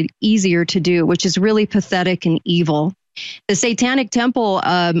just made it easier to do, which is really pathetic and evil. The Satanic Temple,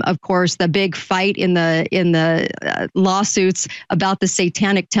 of course, the big fight in the lawsuits about the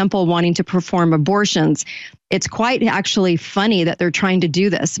Satanic Temple wanting to perform abortions. It's quite actually funny that they're trying to do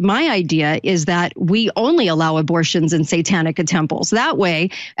this. My idea is that we only allow abortions in satanic temples. That way,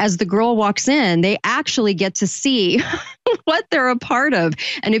 as the girl walks in, they actually get to see what they're a part of.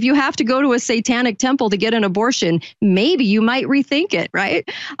 And if you have to go to a satanic temple to get an abortion, maybe you might rethink it, right?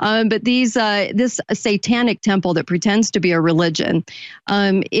 But this satanic temple that pretends to be a religion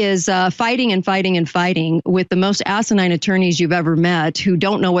is fighting and fighting and fighting with the most asinine attorneys you've ever met, who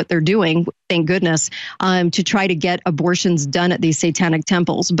don't know what they're doing, thank goodness, to try to get abortions done at these satanic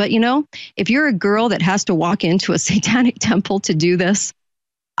temples. But, if you're a girl that has to walk into a satanic temple to do this,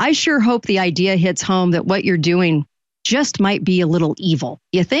 I sure hope the idea hits home that what you're doing just might be a little evil.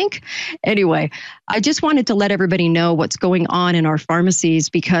 You think? Anyway, I just wanted to let everybody know what's going on in our pharmacies,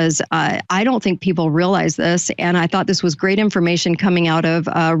 because I don't think people realize this. And I thought this was great information coming out of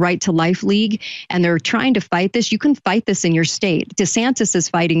Right to Life League. And they're trying to fight this. You can fight this in your state. DeSantis is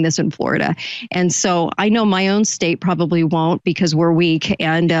fighting this in Florida. And so I know my own state probably won't, because we're weak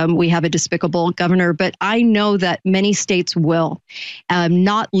and we have a despicable governor. But I know that many states will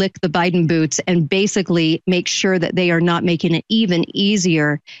not lick the Biden boots and basically make sure that they are not making it even easier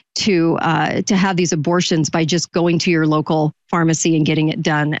to have these abortions by just going to your local pharmacy and getting it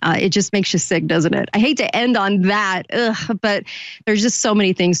done. It just makes you sick, doesn't it? I hate to end on that, but there's just so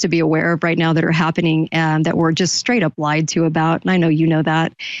many things to be aware of right now that are happening that we're just straight up lied to about. And I know you know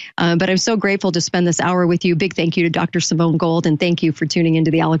that. But I'm so grateful to spend this hour with you. Big thank you to Dr. Simone Gold, and thank you for tuning into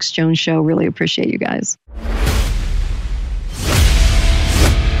the Alex Jones Show. Really appreciate you guys.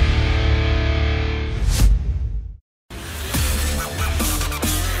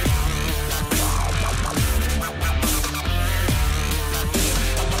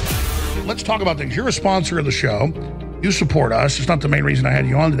 Let's talk about things. You're a sponsor of the show. You support us. It's not the main reason I had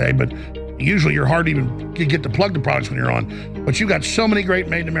you on today, but usually you're hard to even get to plug the products when you're on. But you've got so many great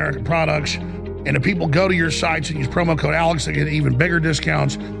made in America products. And if people go to your sites and use promo code Alex, they get even bigger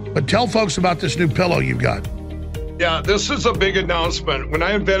discounts. But tell folks about this new pillow you've got. Yeah, this is a big announcement. When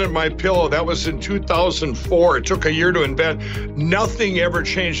I invented my pillow, that was in 2004. It took a year to invent. Nothing ever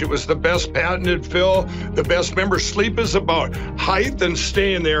changed. It was the best patented fill, the best. Remember, sleep is about height and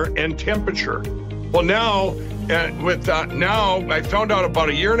staying there and temperature. Well, now, I found out about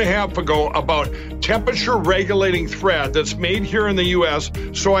a year and a half ago about temperature regulating thread that's made here in the U.S.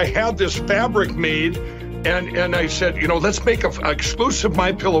 So I had this fabric made. And I said, let's make an exclusive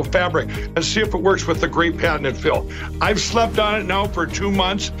MyPillow fabric and see if it works with the great patented fill. I've slept on it now for 2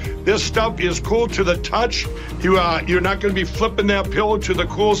 months. This stuff is cool to the touch. You're not going to be flipping that pillow to the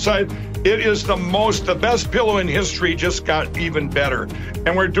cool side. It is the best pillow in history, just got even better.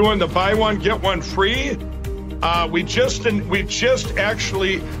 And we're doing the buy one, get one free. We just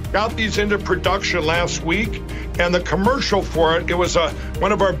actually got these into production last week, and the commercial for it was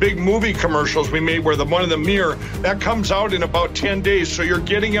one of our big movie commercials we made, where the one in the mirror that comes out in about 10 days. So you're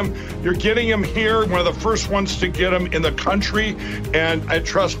getting them here, one of the first ones to get them in the country, and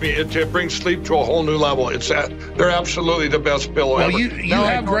trust me, it brings sleep to a whole new level. They're absolutely the best pillow ever.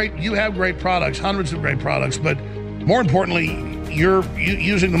 You have great products, hundreds of great products, but more importantly, you're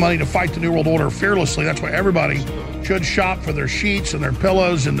using the money to fight the New World Order fearlessly. That's why everybody should shop for their sheets and their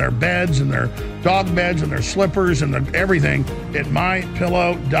pillows and their beds and their dog beds and their slippers and everything at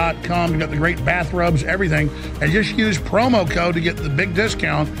mypillow.com. You got the great bathrobes, everything. And just use promo code to get the big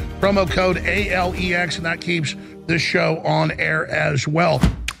discount, promo code ALEX, and that keeps this show on air as well.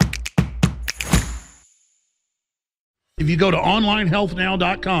 If you go to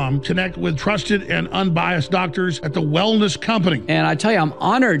onlinehealthnow.com, connect with trusted and unbiased doctors at the Wellness Company. And I tell you, I'm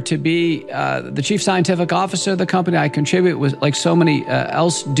honored to be the chief scientific officer of the company. I contribute with, like so many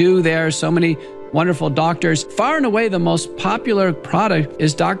else do there, so many wonderful doctors. Far and away, the most popular product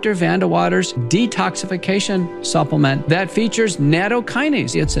is Dr. Vandewater's detoxification supplement that features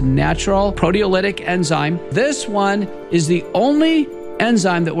nattokinase. It's a natural proteolytic enzyme. This one is the only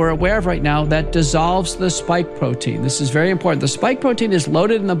enzyme that we're aware of right now that dissolves the spike protein. This is very important. The spike protein is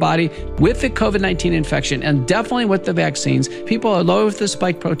loaded in the body with the COVID-19 infection and definitely with the vaccines. People are low with the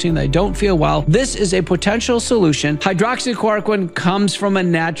spike protein. They don't feel well. This is a potential solution. Hydroxychloroquine comes from a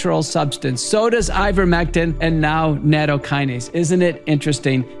natural substance. So does ivermectin and now nattokinase. Isn't it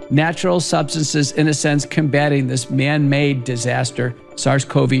interesting? Natural substances, in a sense, combating this man-made disaster,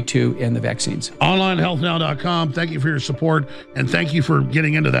 SARS-CoV-2 and the vaccines. OnlineHealthNow.com. Thank you for your support, and thank you for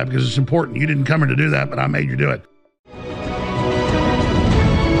getting into that because it's important. You didn't come here to do that, but I made you do it.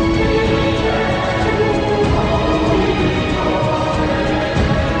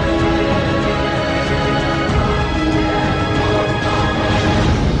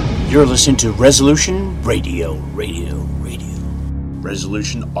 You're listening to Resolution Radio.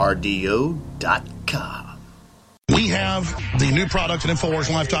 ResolutionRDO.com. We have the new product at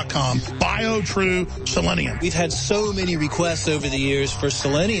InfoWarsLife.com, BioTrue Selenium. We've had so many requests over the years for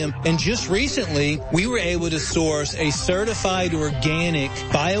selenium, and just recently we were able to source a certified organic,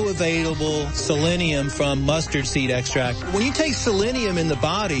 bioavailable selenium from mustard seed extract. When you take selenium in the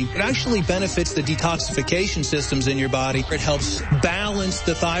body, it actually benefits the detoxification systems in your body. It helps balance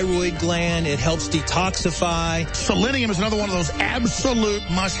the thyroid gland. It helps detoxify. Selenium is another one of those absolute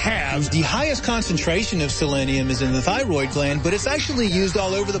must-haves. The highest concentration of selenium is in the thyroid gland, but it's actually used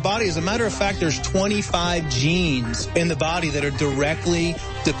all over the body. As a matter of fact, there's 25 genes in the body that are directly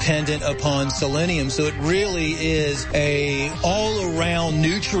dependent upon selenium. So it really is a all-around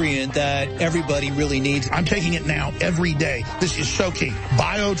nutrient that everybody really needs. I'm taking it now every day. This is so key.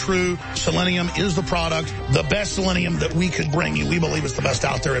 BioTrue Selenium is the product, the best selenium that we could bring you. We believe it's the best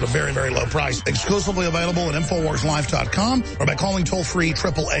out there at a very, very low price. Exclusively available at InfoWarsLife.com or by calling toll-free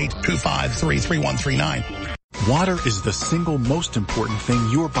 888-253-3139. Water is the single most important thing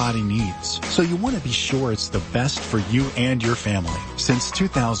your body needs, so you want to be sure it's the best for you and your family. Since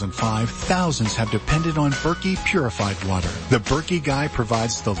 2005, thousands have depended on Berkey purified water. The Berkey Guy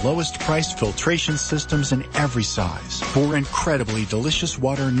provides the lowest priced filtration systems in every size. For incredibly delicious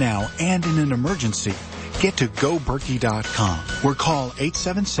water now and in an emergency, get to GoBerkey.com or call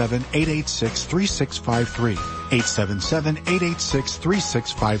 877-886-3653.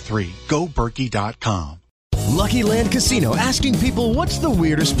 877-886-3653. GoBerkey.com. Lucky Land Casino, asking people, what's the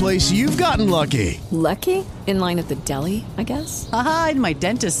weirdest place you've gotten lucky? Lucky? In line at the deli, I guess? Aha, in my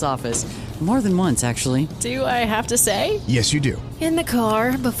dentist's office. More than once, actually. Do I have to say? Yes, you do. In the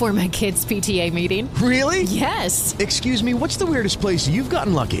car before my kids' PTA meeting. Really? Yes. Excuse me, what's the weirdest place you've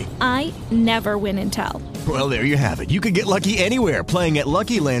gotten lucky? I never win and tell. Well, there you have it. You can get lucky anywhere, playing at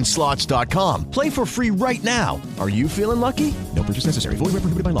LuckyLandSlots.com. Play for free right now. Are you feeling lucky? No purchase necessary. Void where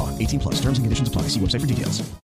prohibited by law. 18+. Terms and conditions apply. See website for details.